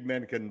 but big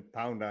men can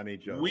pound on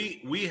each other.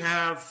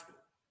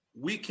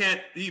 We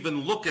can't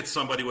even look at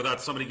somebody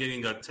without somebody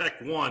getting a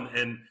Tech 1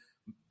 and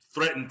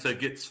threatened to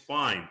get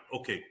fined.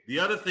 Okay. The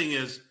other thing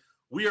is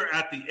we are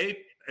at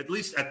at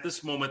least at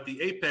this moment,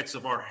 the apex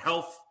of our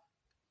health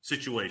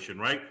situation,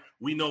 right?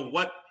 We know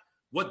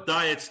what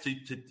diets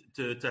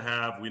to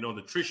have. We know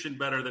nutrition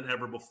better than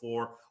ever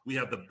before. We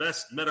have the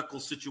best medical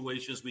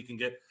situations we can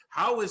get.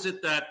 How is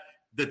it that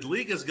the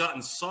league has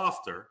gotten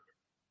softer?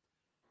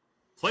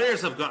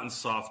 Players have gotten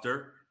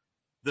softer.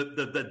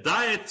 The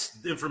diet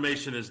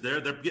information is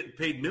there. They're getting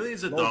paid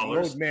millions of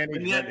dollars,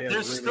 and yet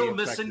they're still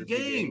missing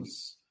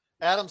games.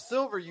 Adam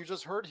Silver, you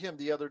just heard him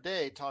the other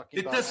day talking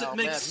about it doesn't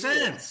make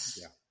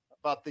sense.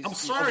 About these. I'm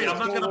sorry, I'm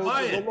not going to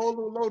buy it. The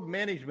load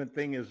management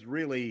thing is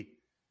really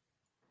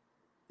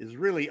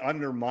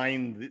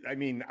undermined. I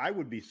mean, I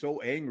would be so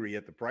angry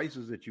at the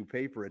prices that you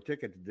pay for a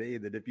ticket today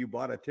that if you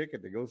bought a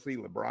ticket to go see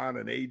LeBron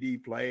and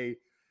AD play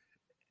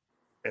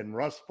and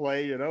Russ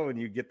play,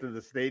 and you get to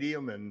the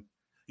stadium and.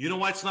 You know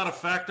why it's not a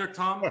factor,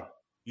 Tom?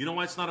 You know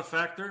why it's not a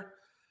factor?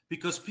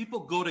 Because people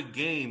go to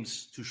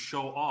games to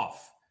show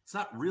off. It's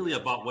not really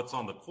about what's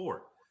on the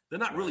court. They're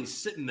not really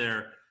sitting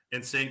there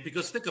and saying,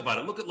 because think about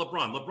it. Look at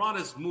LeBron. LeBron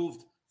has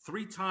moved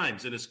 3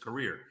 times in his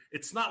career.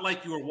 It's not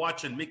like you were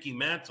watching Mickey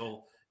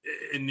Mantle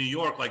in New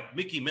York, like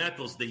Mickey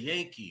Mantle's the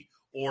Yankee,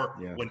 or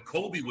when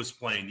Kobe was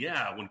playing.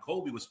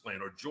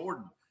 Or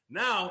Jordan.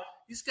 Now,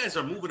 these guys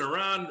are moving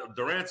around.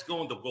 Durant's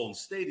going to Golden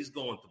State. He's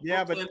going to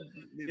Brooklyn.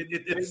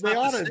 But they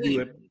ought to do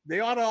it. They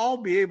ought to all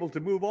be able to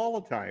move all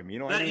the time.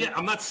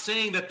 I'm not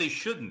saying that they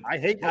shouldn't. I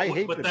hate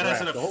but the that draft.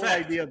 has an effect. The whole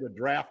idea of the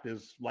draft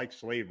is like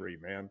slavery,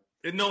 man.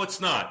 No,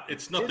 it's not.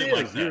 It's nothing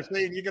like that. You're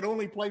saying you can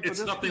only play for this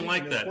team. It's nothing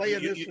like that.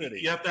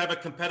 You have to have a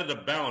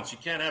competitive balance. You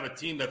can't have a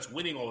team that's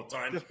winning all the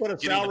time. Just put a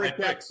salary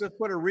cap. Just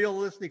put a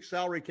realistic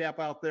salary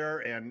cap out there,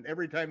 and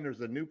every time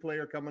there's a new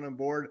player coming on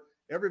board,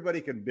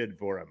 everybody can bid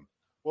for him.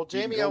 Well,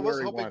 He can Jamie, go I was where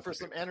he hoping wants for to.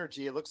 some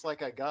energy. It looks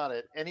like I got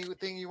it.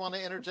 Anything you want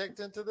to interject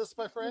into this,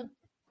 my friend?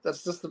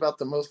 That's just about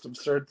the most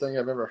absurd thing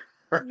I've ever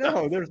heard.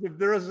 No,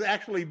 there has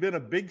actually been a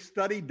big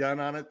study done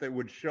on it that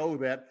would show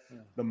that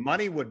the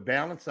money would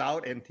balance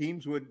out and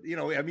teams would,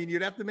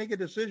 you'd have to make a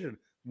decision.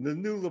 The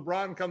new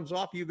LeBron comes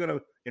off, you going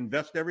to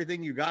invest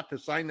everything you got to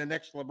sign the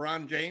next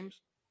LeBron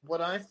James?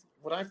 What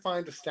I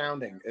find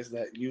astounding is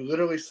that you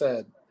literally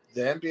said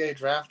the NBA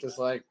draft is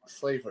like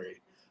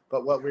slavery,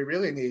 but what we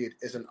really need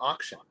is an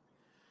auction.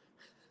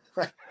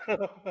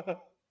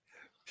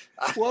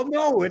 Well,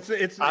 no, it's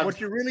what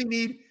you really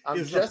need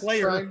is a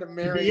player to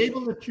be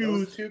able to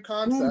choose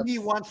who he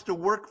wants to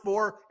work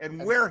for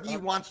and where he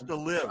wants to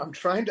live. I'm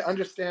trying to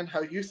understand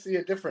how you see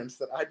a difference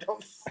that I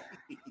don't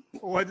see.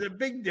 Well, it's a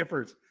big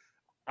difference.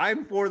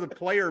 I'm for the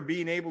player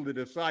being able to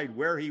decide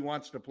where he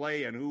wants to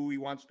play and who he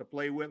wants to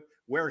play with,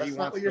 where he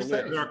wants to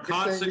live. There are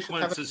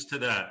consequences to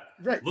that.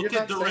 Right. Look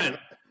at Durant.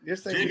 You're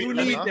saying you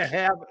need to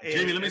have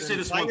Jamie, let me say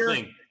this one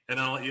thing, and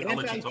I'll let you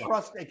talk.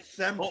 Antitrust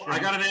exemption. Oh, I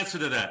got an answer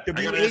to that. To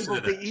be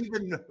able to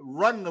even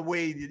run the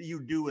way that you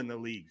do in the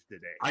leagues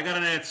today. I got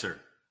an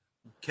answer.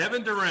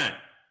 Kevin Durant,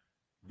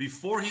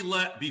 before he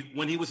left,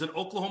 when he was in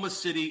Oklahoma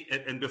City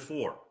and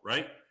before,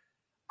 right?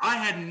 I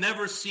had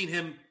never seen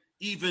him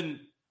even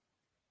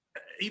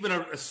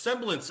a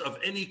semblance of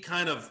any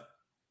kind of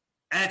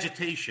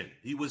agitation.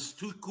 He was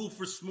too cool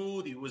for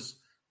smooth. He was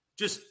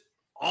just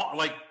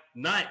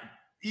not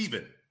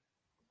even.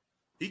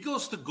 He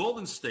goes to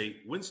Golden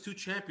State, wins 2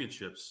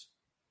 championships,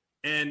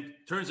 and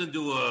turns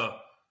into a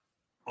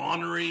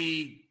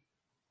ornery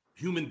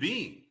human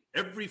being.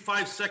 Every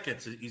 5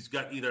 seconds, he's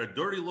got either a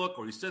dirty look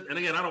or he said, and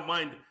again, I don't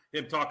mind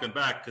him talking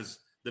back because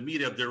the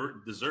media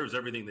deserves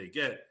everything they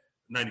get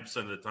 90%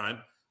 of the time.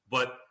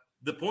 But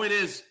the point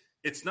is,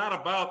 it's not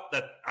about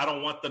that I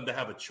don't want them to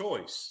have a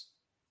choice.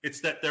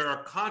 It's that there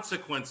are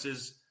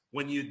consequences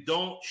when you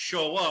don't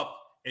show up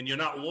and you're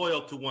not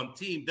loyal to one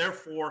team.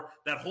 Therefore,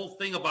 that whole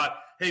thing about,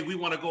 hey, we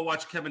want to go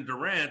watch Kevin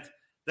Durant,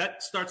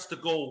 that starts to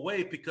go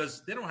away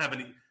because they don't have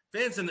any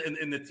fans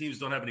in the teams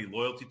don't have any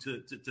loyalty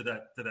to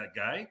that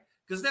guy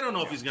because they don't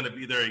know if he's going to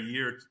be there a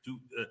year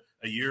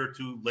or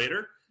two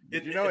later.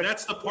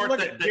 That's the part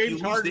that you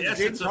lose the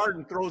essence James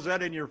Harden throws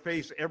that in your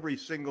face every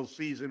single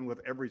season with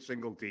every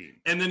single team.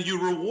 And then you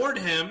reward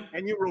him.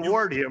 You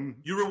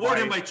reward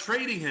him by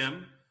trading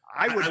him.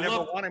 I would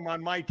never want him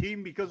on my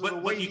team because of the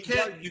way he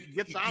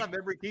gets out of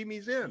every team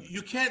he's in.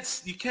 You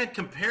can't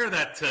compare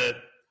that to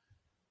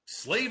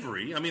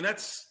slavery. I mean,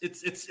 it's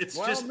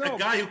a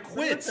guy who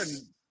quits.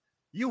 Listen,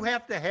 you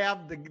have to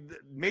have the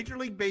Major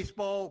League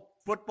Baseball,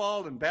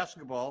 football, and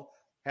basketball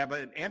have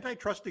an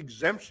antitrust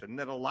exemption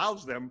that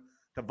allows them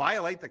to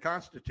violate the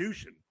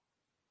Constitution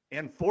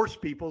and force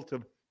people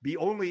to be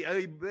only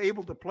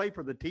able to play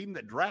for the team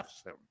that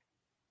drafts them.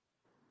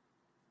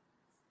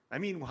 I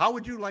mean, how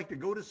would you like to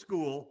go to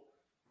school,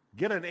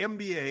 get an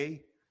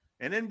MBA,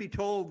 and then be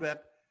told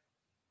that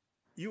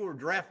you were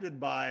drafted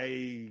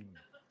by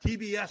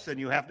TBS and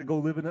you have to go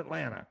live in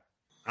Atlanta?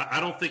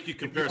 I don't think you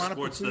compare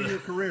sports to your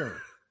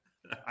career.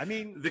 I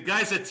mean, the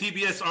guys at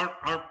TBS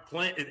aren't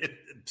playing.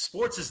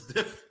 Sports is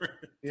different.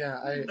 Yeah,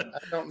 I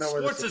don't know.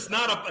 Sports is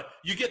not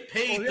you get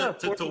paid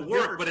to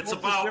work, but it's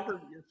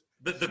about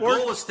the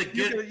goal is to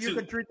get. You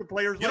can treat the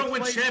players. You don't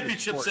win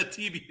championships at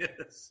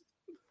TBS.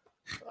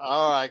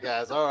 All right,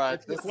 guys. All right.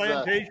 It's the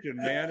plantation,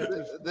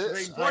 man.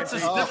 Sports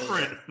is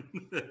different.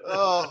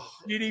 I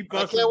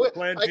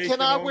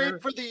cannot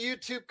wait for the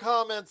YouTube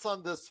comments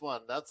on this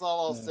one. That's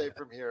all I'll say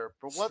from here.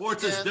 But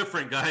sports is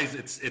different, guys.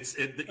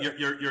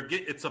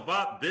 It's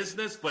about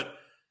business, but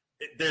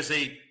there's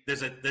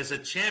a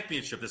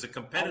championship. There's a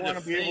competitive. I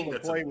want to be able to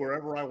play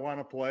wherever I want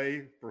to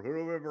play for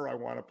whoever I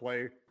want to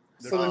play.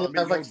 So then you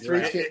have like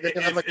 3 teams.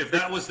 If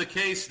that was the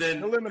case,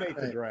 then eliminate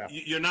the draft.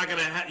 You're not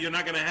gonna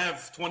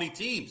have 20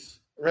 teams.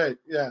 Right.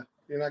 Yeah.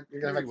 You're gonna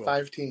have like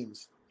 5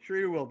 teams. Sure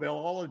you will. They'll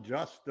all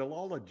adjust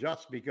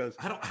because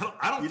I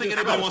don't think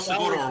anybody wants to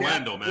go to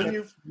Orlando, man.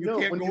 You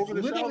can't go over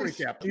the salary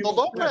cap. The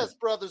Lopez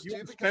brothers do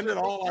because spend it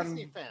all on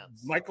Disney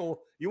fans.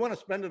 Michael. You want to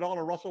spend it all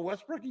on Russell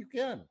Westbrook? You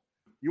can.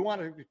 You want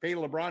to pay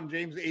LeBron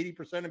James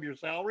 80% of your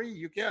salary?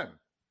 You can.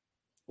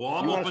 Well,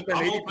 I'm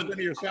open. Of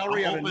your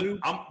salary I'm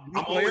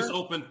always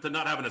open to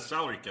not having a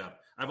salary cap.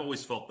 I've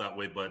always felt that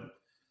way, but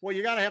well,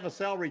 you got to have a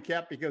salary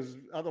cap because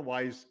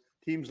otherwise,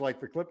 teams like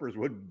the Clippers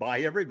would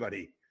buy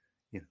everybody.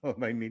 You know,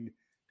 I mean,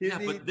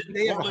 but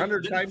they have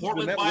 100 times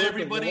Portland buy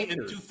everybody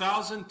in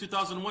 2000,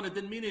 2001. It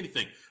didn't mean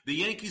anything. The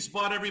Yankees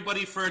bought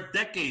everybody for a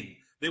decade.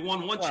 They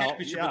won one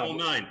championship in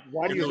 2009.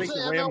 Why do you think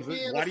the Rams?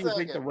 Why do you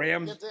think the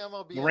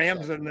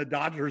Rams and the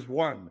Dodgers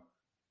won?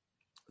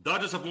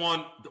 Dodgers have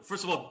won.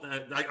 First of all,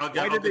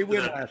 why did they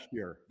win last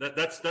year?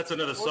 That's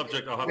another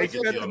subject. I'll have they to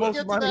get spent you the on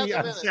most money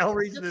on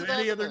salaries than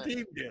any other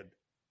team did.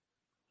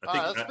 All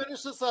right, let's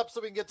finish this up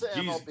so we can get to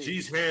MLB.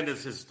 G's hand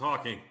is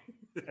talking.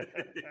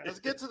 Let's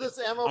get to this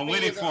MLB. I'm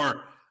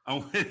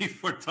waiting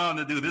for Tom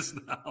to do this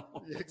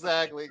now.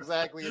 Exactly,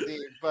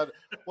 indeed. But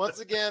once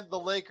again, the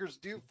Lakers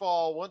do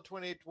fall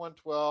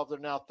 128-112. They're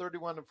now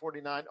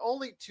 31-49.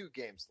 Only 2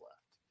 games left.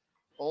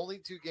 only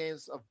 2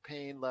 games of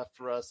pain left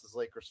for us as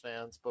Lakers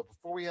fans. But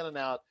before we head on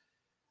out,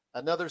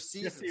 another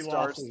season 50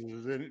 starts.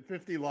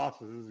 50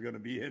 losses is going to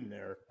be in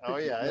there. Oh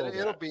yeah,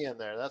 it'll be in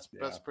there. That's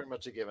pretty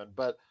much a given.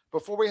 But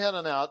before we head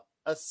on out,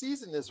 a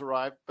season has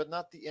arrived, but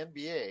not the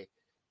NBA.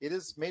 It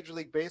is Major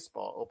League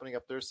Baseball opening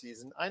up their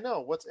season. I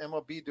know, what's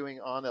MLB doing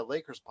on a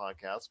Lakers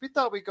podcast? We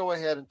thought we'd go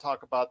ahead and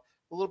talk about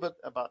a little bit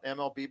about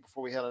MLB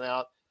before we head on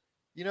out.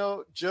 You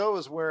know, Joe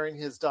is wearing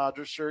his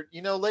Dodgers shirt.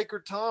 You know, Laker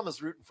Tom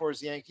is rooting for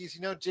his Yankees.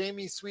 You know,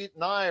 Jamie Sweet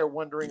and I are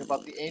wondering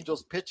about the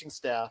Angels pitching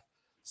staff.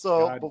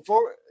 So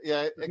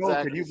exactly.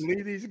 Can you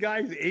believe these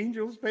guys,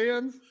 Angels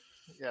fans?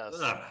 Yes.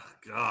 Oh,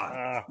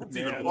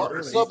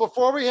 God. So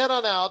before we head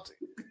on out,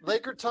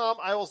 Laker Tom,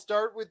 I will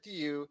start with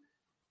you.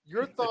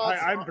 Your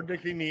thoughts? I'm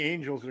predicting the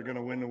Angels are going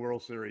to win the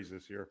World Series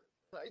this year.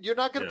 You're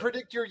not going to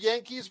predict your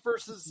Yankees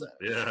versus?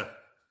 Yeah.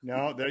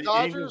 No, the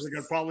Dodgers? Angels are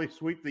going to probably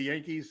sweep the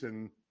Yankees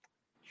and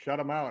shut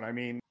them out. I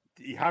mean,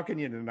 how can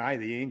you deny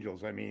the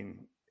Angels? I mean,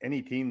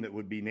 any team that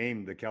would be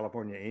named the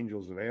California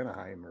Angels of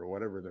Anaheim or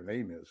whatever their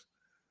name is.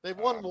 They've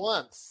won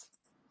once.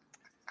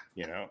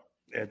 You know,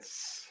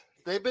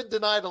 they've been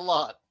denied a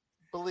lot.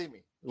 Believe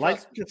me.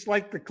 Just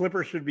like the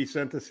Clippers should be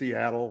sent to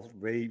Seattle,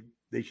 they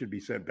should be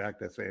sent back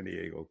to San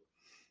Diego.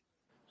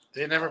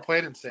 They never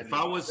played in San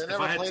Diego. If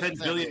I had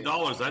 $10 billion,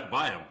 I'd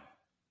buy them.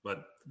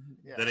 But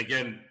then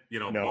again, you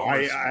know, no,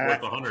 worth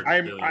 100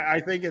 billion. I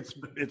think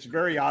it's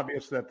very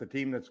obvious that the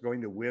team that's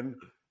going to win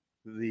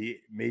the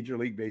Major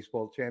League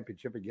Baseball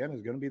championship again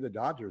is going to be the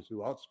Dodgers, who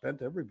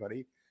outspent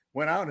everybody,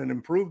 went out and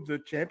improved the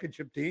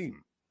championship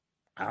team.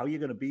 How are you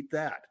going to beat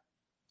that?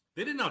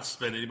 They didn't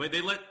outspend anybody.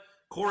 They let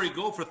Corey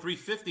go for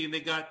 $350, and they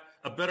got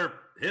a better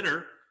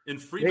hitter in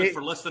Freeman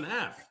for less than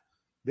half.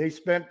 They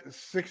spent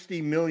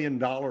 $60 million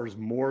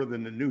more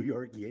than the New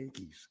York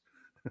Yankees.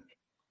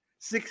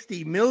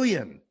 $60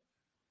 million.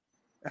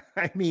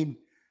 I mean,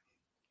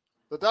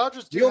 the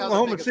Dodgers do the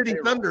Oklahoma City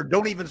Thunder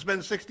don't even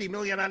spend $60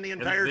 million on the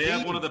entire team. They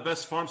have one of the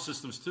best farm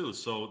systems too,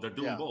 so they're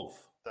doing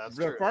both. That's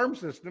the farm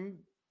system.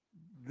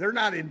 They're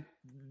not in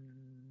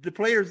the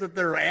players that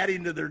they're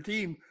adding to their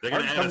team. They're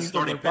going to add a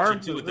starting pitcher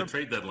too with the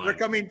trade deadline. They're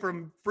coming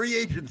from free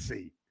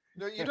agency.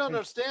 No, you don't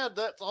understand.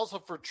 That's also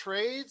for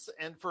trades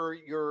and for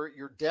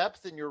your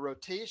depth and your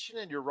rotation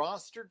and your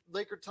roster,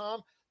 Laker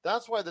Tom.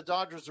 That's why the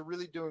Dodgers are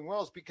really doing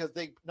well, is because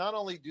they not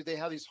only do they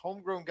have these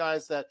homegrown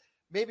guys that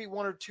maybe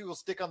one or two will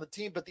stick on the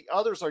team, but the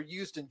others are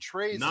used in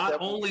trades. Not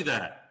only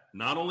that,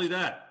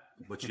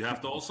 but you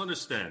have to also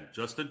understand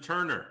Justin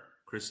Turner,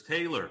 Chris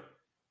Taylor,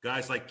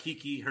 guys like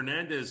Kiki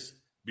Hernandez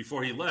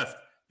before he left.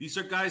 These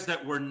are guys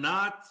that were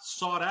not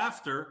sought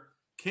after,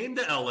 came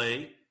to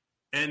LA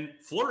and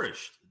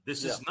flourished.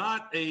 This is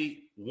not a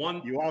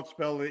one. You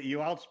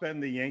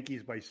outspend the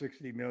Yankees by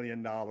 $60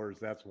 million.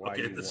 That's why.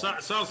 Okay, it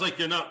sounds like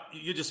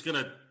you're just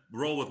gonna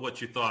roll with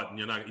what you thought, and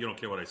you don't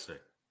care what I say.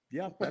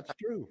 Yeah, that's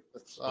true.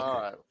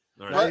 All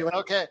right.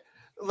 Okay.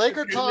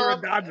 Laker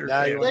Tom,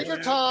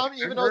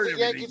 even though the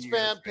Yankees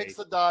fan picks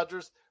the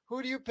Dodgers,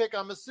 who do you pick?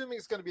 I'm assuming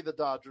it's going to be the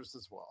Dodgers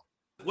as well.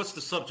 What's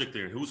the subject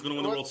there? Who's going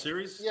to win the World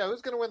Series? Yeah,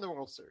 who's going to win the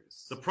World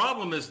Series? The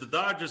problem is the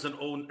Dodgers in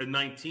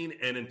 19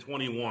 and in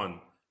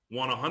 21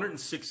 won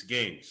 106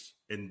 games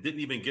and didn't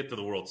even get to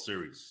the World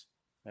Series.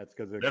 That's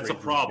because that's a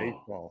problem.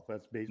 Baseball.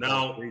 That's baseball.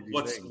 Now,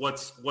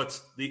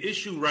 what's the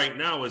issue right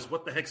now is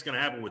what the heck's going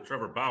to happen with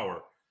Trevor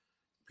Bauer,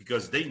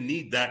 because they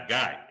need that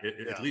guy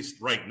at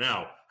least right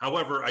now.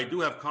 However, I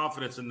do have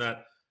confidence in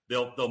that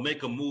they'll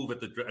make a move at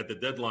the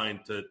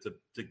deadline to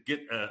get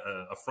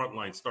a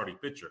frontline starting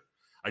pitcher.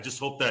 I just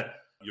hope that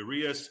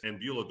Urias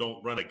and Buehler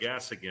don't run a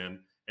gas again,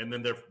 and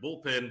then their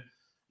bullpen,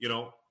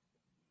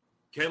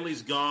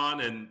 Kenley's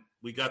gone, and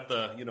we got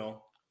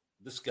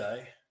this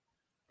guy.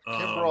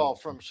 Kimbrel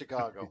from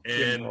Chicago.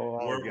 And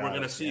we're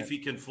going to see if he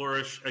can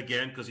flourish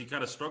again, because he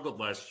kind of struggled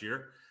last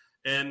year.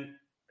 And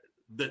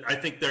I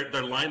think their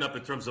lineup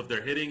in terms of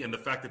their hitting and the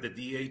fact that the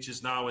DH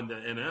is now in the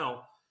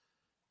NL.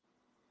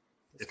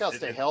 It's got to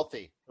stay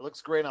healthy. It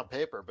looks great on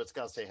paper, but it's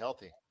got to stay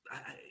healthy.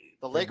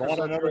 The Lakers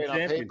are great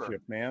on paper.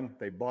 Man,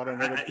 they bought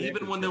another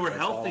even when they were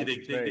healthy,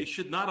 they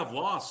should not have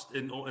lost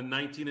in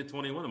 19 and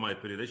 21, in my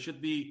opinion. They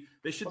should be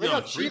they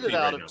got cheated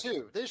out of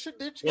two.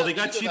 They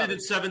got cheated in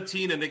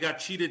 17 and they got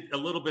cheated a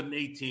little bit in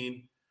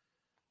 18.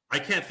 I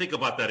can't think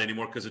about that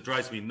anymore because it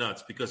drives me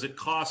nuts, because it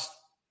cost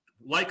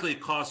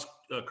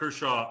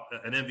Kershaw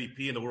an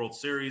MVP in the World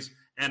Series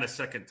and a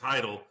second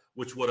title,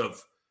 which would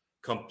have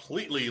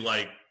completely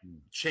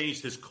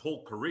changed his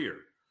whole career.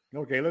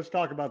 Okay, let's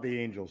talk about the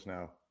Angels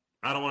now.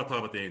 I don't want to talk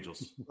about the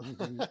Angels.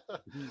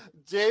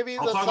 Jamie,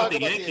 I'll talk about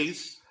the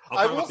Yankees.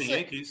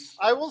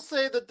 I will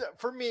say that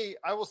for me,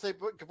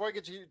 before I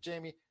get to you,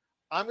 Jamie,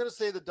 I'm going to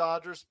say the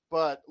Dodgers,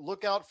 but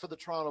look out for the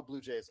Toronto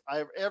Blue Jays. I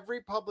have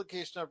every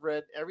publication I've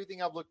read,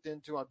 everything I've looked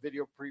into on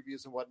video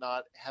previews and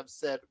whatnot have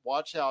said,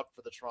 watch out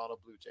for the Toronto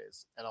Blue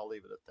Jays. And I'll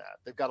leave it at that.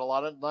 They've got a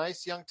lot of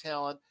nice young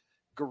talent.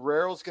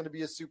 Guerrero's going to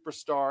be a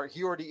superstar.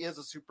 He already is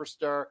a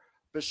superstar.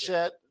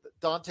 Bichette,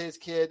 Dante's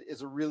kid,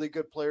 is a really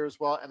good player as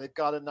well, and they've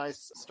got a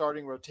nice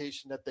starting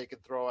rotation that they can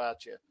throw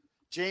at you.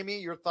 Jamie,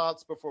 your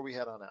thoughts before we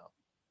head on out?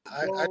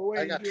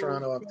 I got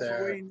Toronto up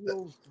there.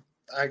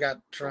 I got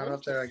Toronto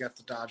up there. I got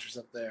the Dodgers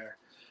up there.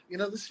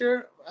 This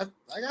year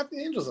I got the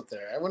Angels up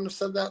there. I wouldn't have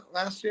said that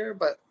last year,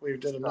 but we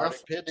did enough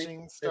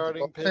starting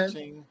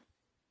pitching.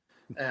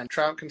 And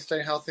Trout can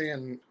stay healthy,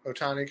 and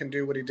Ohtani can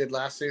do what he did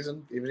last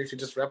season, even if he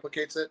just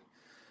replicates it.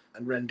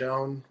 And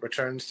Rendon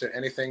returns to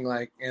anything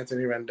like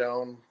Anthony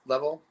Rendon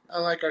level. I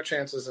like our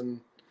chances,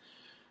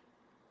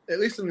 at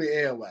least in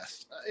the AL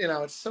West.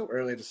 It's so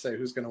early to say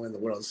who's going to win the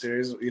World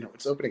Series.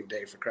 It's opening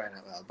day for crying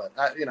out loud. But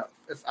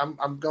if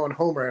I'm going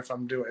homer if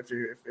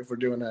we're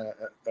doing a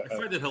I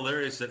find it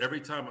hilarious that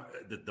every time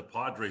the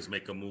Padres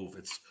make a move,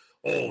 it's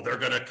they're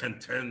going to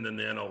contend in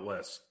the NL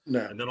West,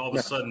 and then all of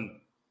a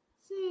sudden.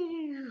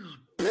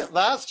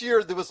 Last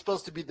year, there was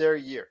supposed to be their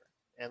year,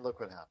 and look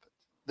what happened.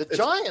 The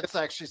Giants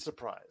actually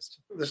surprised.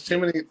 There's too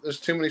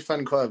many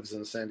fun clubs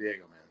in San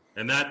Diego, man.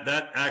 And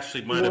that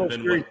actually might have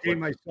been what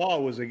game I saw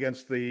was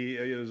against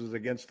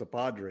the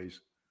Padres.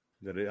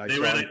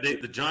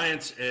 The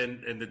Giants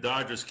and the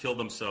Dodgers killed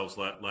themselves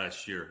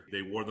last year.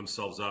 They wore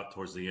themselves out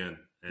towards the end,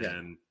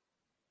 and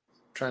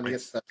trying to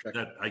get to that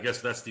track. I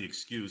guess that's the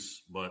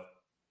excuse, but.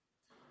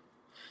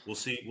 We'll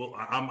see. Well,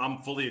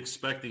 I'm fully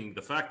expecting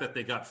the fact that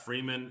they got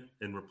Freeman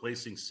and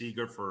replacing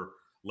Seager for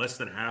less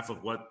than half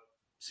of what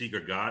Seager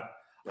got.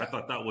 Yeah. I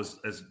thought that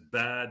was as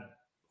bad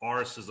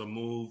arse as a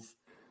move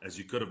as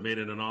you could have made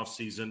in an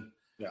offseason.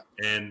 Yeah.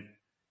 And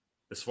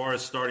as far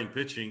as starting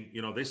pitching,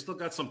 they still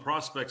got some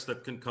prospects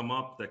that can come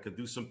up, that can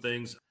do some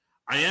things.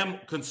 I am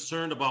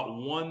concerned about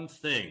one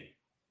thing,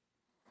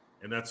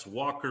 and that's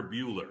Walker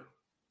Buehler.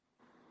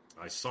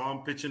 I saw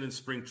him pitching in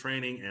spring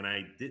training, and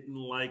I didn't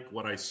like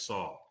what I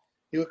saw.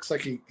 He looks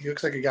like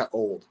he got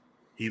old.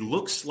 He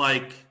looks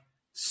like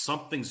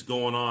something's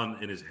going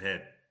on in his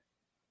head.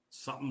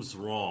 Something's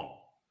wrong.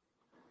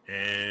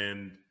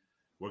 And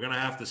we're going to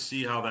have to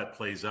see how that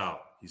plays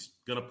out. He's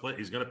going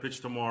to pitch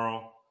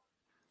tomorrow.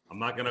 I'm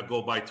not going to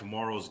go by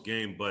tomorrow's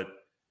game,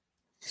 but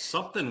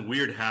something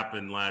weird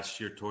happened last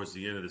year towards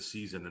the end of the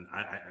season, and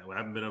I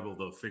haven't been able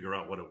to figure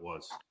out what it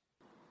was.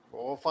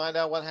 We'll find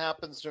out what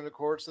happens during the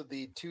course of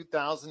the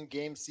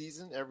 2,000-game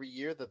season every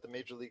year that the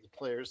Major League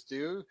players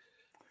do.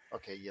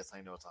 Okay, yes,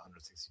 I know it's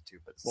 162,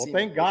 but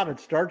thank God it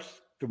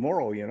starts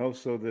tomorrow.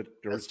 So that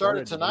it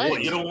started tonight. Well,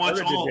 you don't watch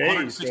all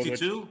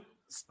 162?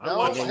 No,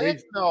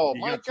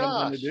 my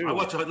gosh! I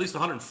watch at least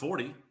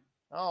 140.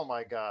 Oh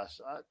my gosh!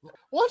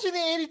 Watching the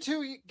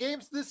 82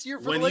 games this year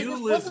for when the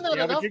Lakers wasn't that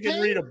enough? You can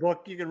read a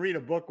book. You can read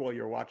a book while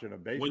you're watching a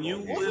baseball. When you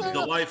live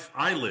the life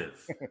I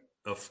live,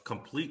 of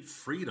complete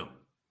freedom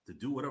to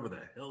do whatever the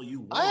hell you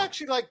want. I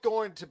actually like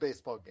going to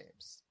baseball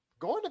games.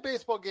 Going to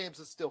baseball games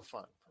is still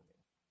fun.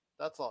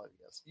 That's all, I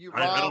guess.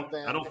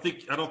 I don't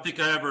think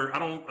I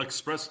don't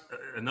express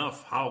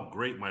enough how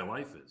great my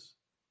life is.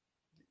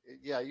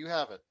 Yeah, you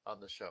haven't on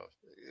the show.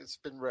 It's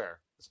been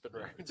rare.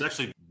 It's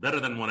actually better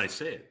than when I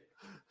say it.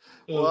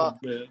 Well,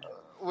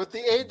 with the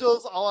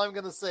Angels, all I'm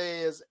going to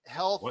say is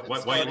health.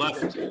 Why you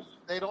left?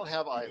 They don't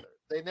have either.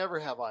 They never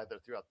have either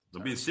throughout the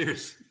time. I'm being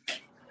serious.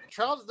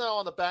 Trout's now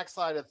on the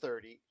backside of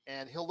 30,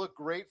 and he'll look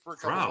great for a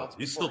couple months.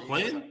 He's still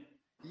playing?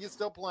 He's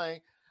still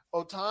playing.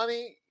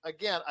 Ohtani,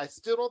 again, I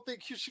still don't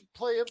think you should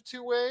play him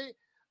two-way.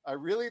 I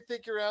really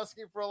think you're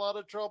asking for a lot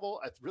of trouble.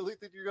 I really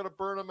think you're going to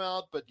burn him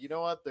out. But you know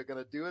what? They're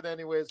going to do it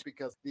anyways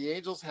because the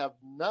Angels have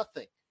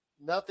nothing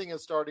in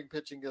starting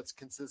pitching that's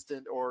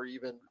consistent or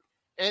even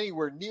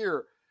anywhere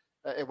near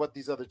what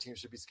these other teams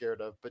should be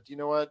scared of. But you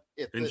know what?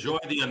 Enjoy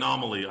the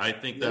anomaly. I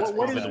think that's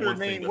what is their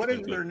name? What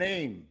is their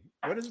name?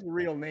 What is the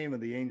real name of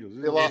the Angels?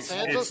 The Los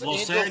Angeles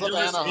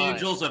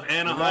Angels of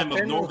Anaheim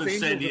of Northern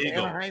San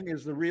Diego. Anaheim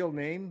is the real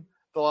name?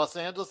 The Los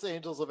Angeles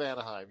Angels of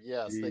Anaheim,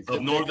 yes.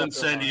 Of Northern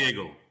San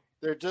Diego.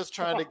 They're just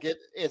trying to get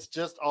 – it's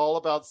just all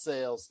about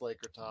sales,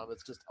 Laker Tom.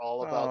 It's just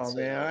all about sales. Oh,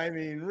 man, I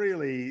mean,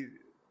 really.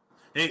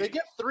 Hey, they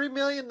get $3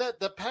 million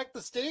that pack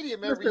the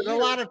stadium every year. A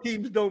lot of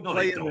teams don't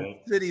play in the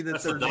city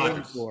that they're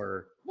named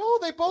for. No,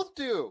 they both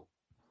do.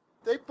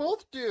 They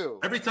both do.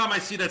 Every time I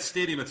see that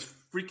stadium, it's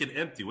freaking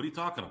empty. What are you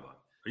talking about?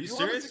 Are you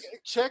serious?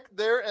 Check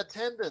their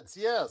attendance,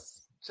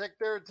 yes. Check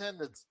their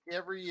attendance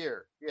every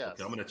year, yes.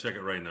 Okay, I'm going to check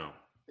it right now.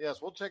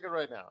 Yes, we'll check it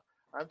right now.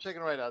 I'm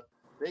checking right now.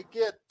 They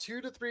get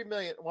 $2 to $3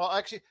 million. Well,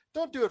 actually,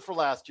 don't do it for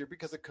last year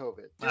because of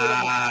COVID.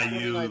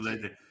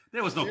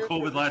 There was no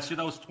COVID last year.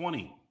 That was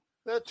 20.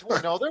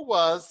 No, there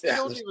was. Yeah,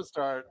 don't even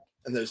start.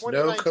 And there's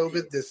no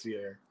COVID this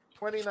year.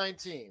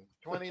 2019.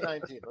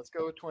 Let's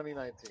go with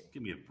 2019.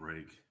 Give me a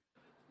break.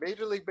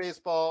 Major League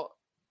Baseball.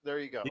 There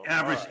you go. The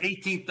average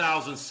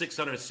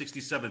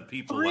 18,667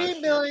 people. 3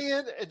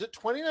 million in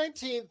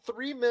 2019.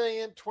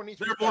 3,023,000.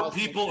 There are more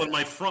people in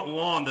my front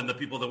lawn than the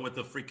people that went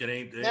to freaking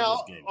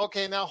Angels game.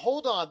 Okay, now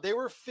hold on. They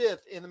were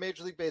 5th in the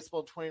Major League Baseball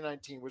in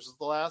 2019, which is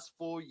the last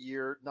full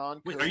year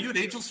non-COVID. Wait, are you an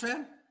Angels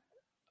fan?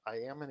 I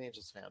am an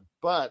Angels fan,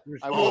 but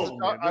I was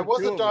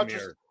a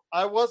Dodgers.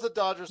 I was a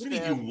Dodgers fan.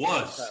 What do you mean you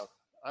was?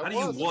 How do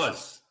you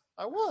was?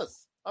 I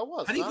was.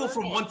 How do you go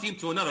from one team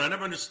to another? I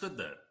never understood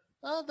that.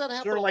 That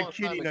happened sort of like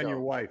cheating on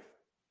your wife.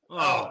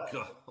 Oh,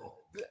 God.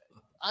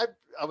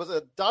 I was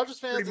a Dodgers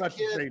fan as a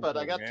kid, but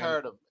I got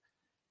tired of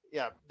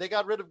Yeah, they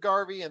got rid of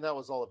Garvey, and that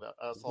was all about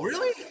us.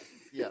 Really?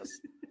 Yes.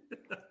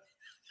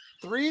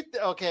 In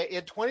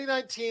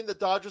 2019, the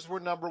Dodgers were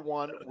number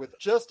one with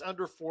just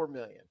under 4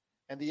 million,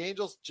 and the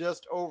Angels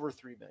just over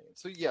 3 million.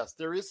 So yes,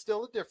 there is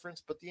still a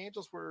difference, but the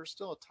Angels were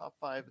still a top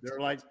 5.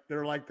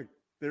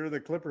 They're the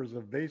Clippers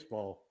of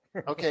baseball.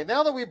 Okay,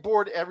 now that we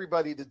bored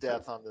everybody to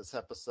death on this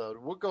episode,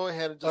 we'll go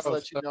ahead and just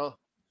let you know.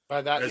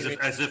 By that,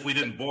 as if we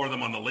didn't bore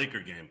them on the Laker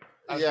game.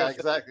 Yeah,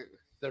 exactly.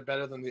 They're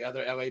better than the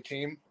other LA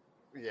team.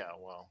 Yeah,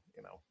 well,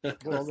 you know.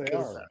 Well, they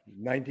are.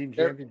 19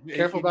 championships.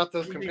 Careful about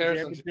those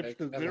comparisons.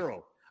 To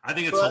 0. I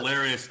think it's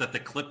hilarious that the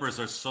Clippers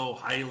are so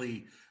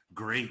highly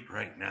great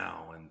right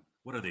now. And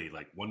what are they,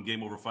 like 1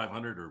 game over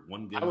 500 or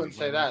 1 game? I wouldn't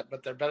say that,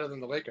 but they're better than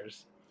the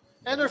Lakers.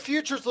 And their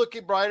future's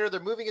looking brighter. They're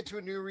moving into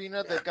a new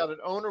arena. They've got an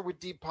owner with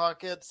deep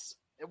pockets.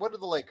 And what do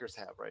the Lakers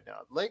have right now?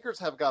 Lakers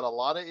have got a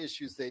lot of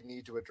issues they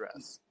need to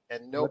address,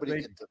 and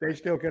nobody can. They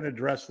still can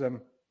address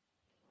them.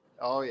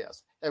 Oh,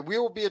 yes. And we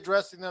will be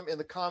addressing them in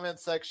the comment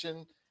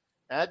section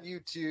at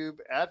YouTube,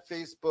 at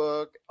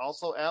Facebook,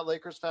 also at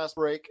Lakers Fast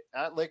Break,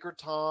 at Laker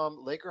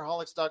Tom,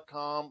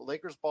 Lakerholics.com,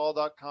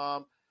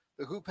 LakersBall.com,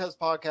 the Hoop Has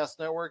Podcast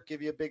Network.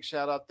 Give you a big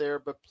shout out there.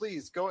 But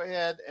please go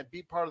ahead and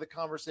be part of the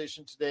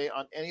conversation today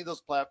on any of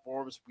those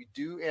platforms. We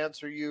do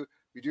answer you.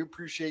 We do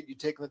appreciate you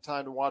taking the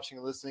time to watching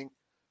and listening.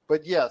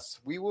 But yes,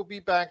 we will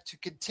be back to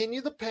continue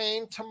the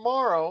pain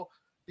tomorrow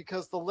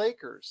because the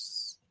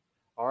Lakers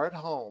are at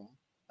home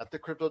at the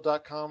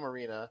Crypto.com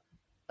Arena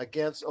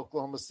against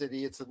Oklahoma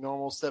City. It's a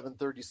normal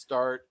 7:30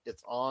 start.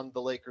 It's on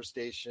the Lakers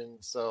station.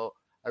 So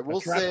I will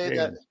say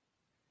that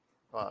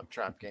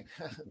trap game.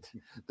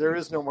 There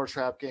is no more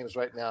trap games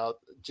right now.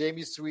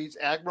 Jamie Sweets,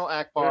 Admiral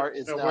Akbar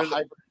is now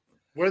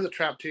we're the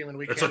trap team,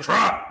 and it's a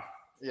trap.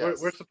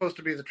 Yes. We're supposed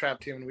to be the trap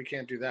team, and we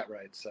can't do that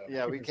right. So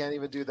yeah, we can't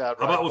even do that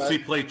right. How about if we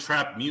play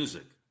trap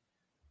music?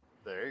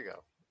 There you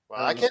go.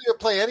 Well, I can't even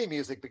play any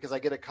music because I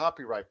get a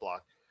copyright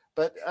block.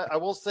 But I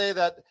will say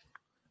that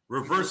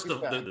reverse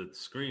the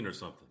screen or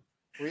something.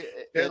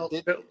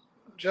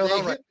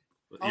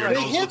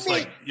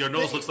 Your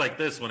nose looks like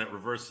this when it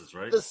reverses,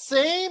 right? The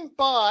same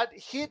bot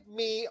hit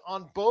me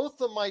on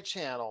both of my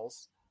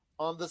channels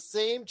on the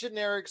same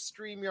generic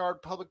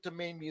StreamYard public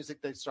domain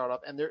music they start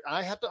up, and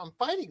I'm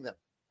fighting them.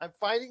 I'm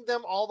fighting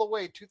them all the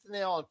way, tooth and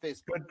nail on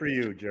Facebook. Good for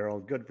you,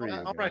 Gerald. Good for you.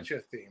 I'll write you a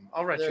theme.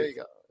 There you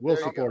go. We'll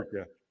support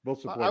you. We'll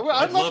support you.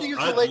 I'd love to use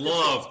the Lakers. I'd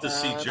love to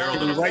see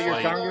Gerald in a fight.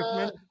 Your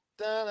congressman?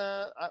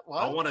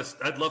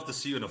 I'd love to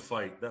see you in a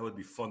fight. That would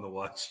be fun to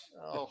watch.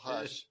 Oh,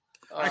 hush.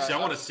 Actually, I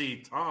want to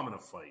see Tom in a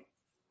fight.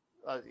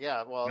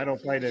 Yeah, well. I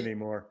don't fight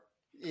anymore.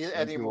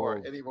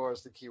 Anymore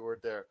is the key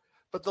word there.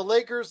 But the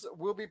Lakers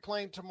will be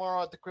playing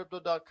tomorrow at the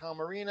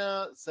Crypto.com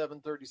Arena,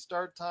 7:30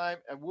 start time,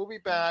 and we'll be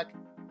back.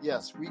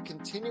 Yes, we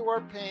continue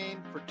our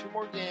pain for 2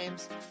 more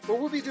games, but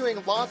we'll be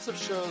doing lots of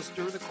shows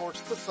during the course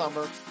of the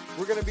summer.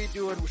 We're going to be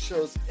doing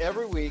shows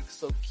every week,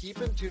 so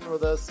keep in tune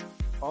with us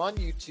on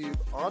YouTube,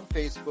 on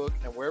Facebook,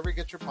 and wherever you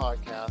get your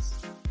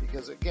podcasts,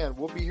 because, again,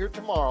 we'll be here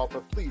tomorrow,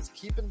 but please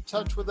keep in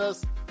touch with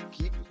us.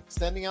 Keep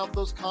sending out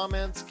those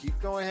comments. Keep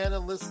going ahead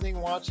and listening,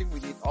 watching. We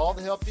need all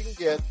the help you can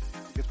get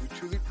because we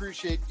truly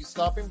appreciate you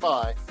stopping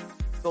by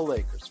the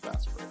Lakers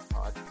Fast Break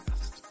Podcast.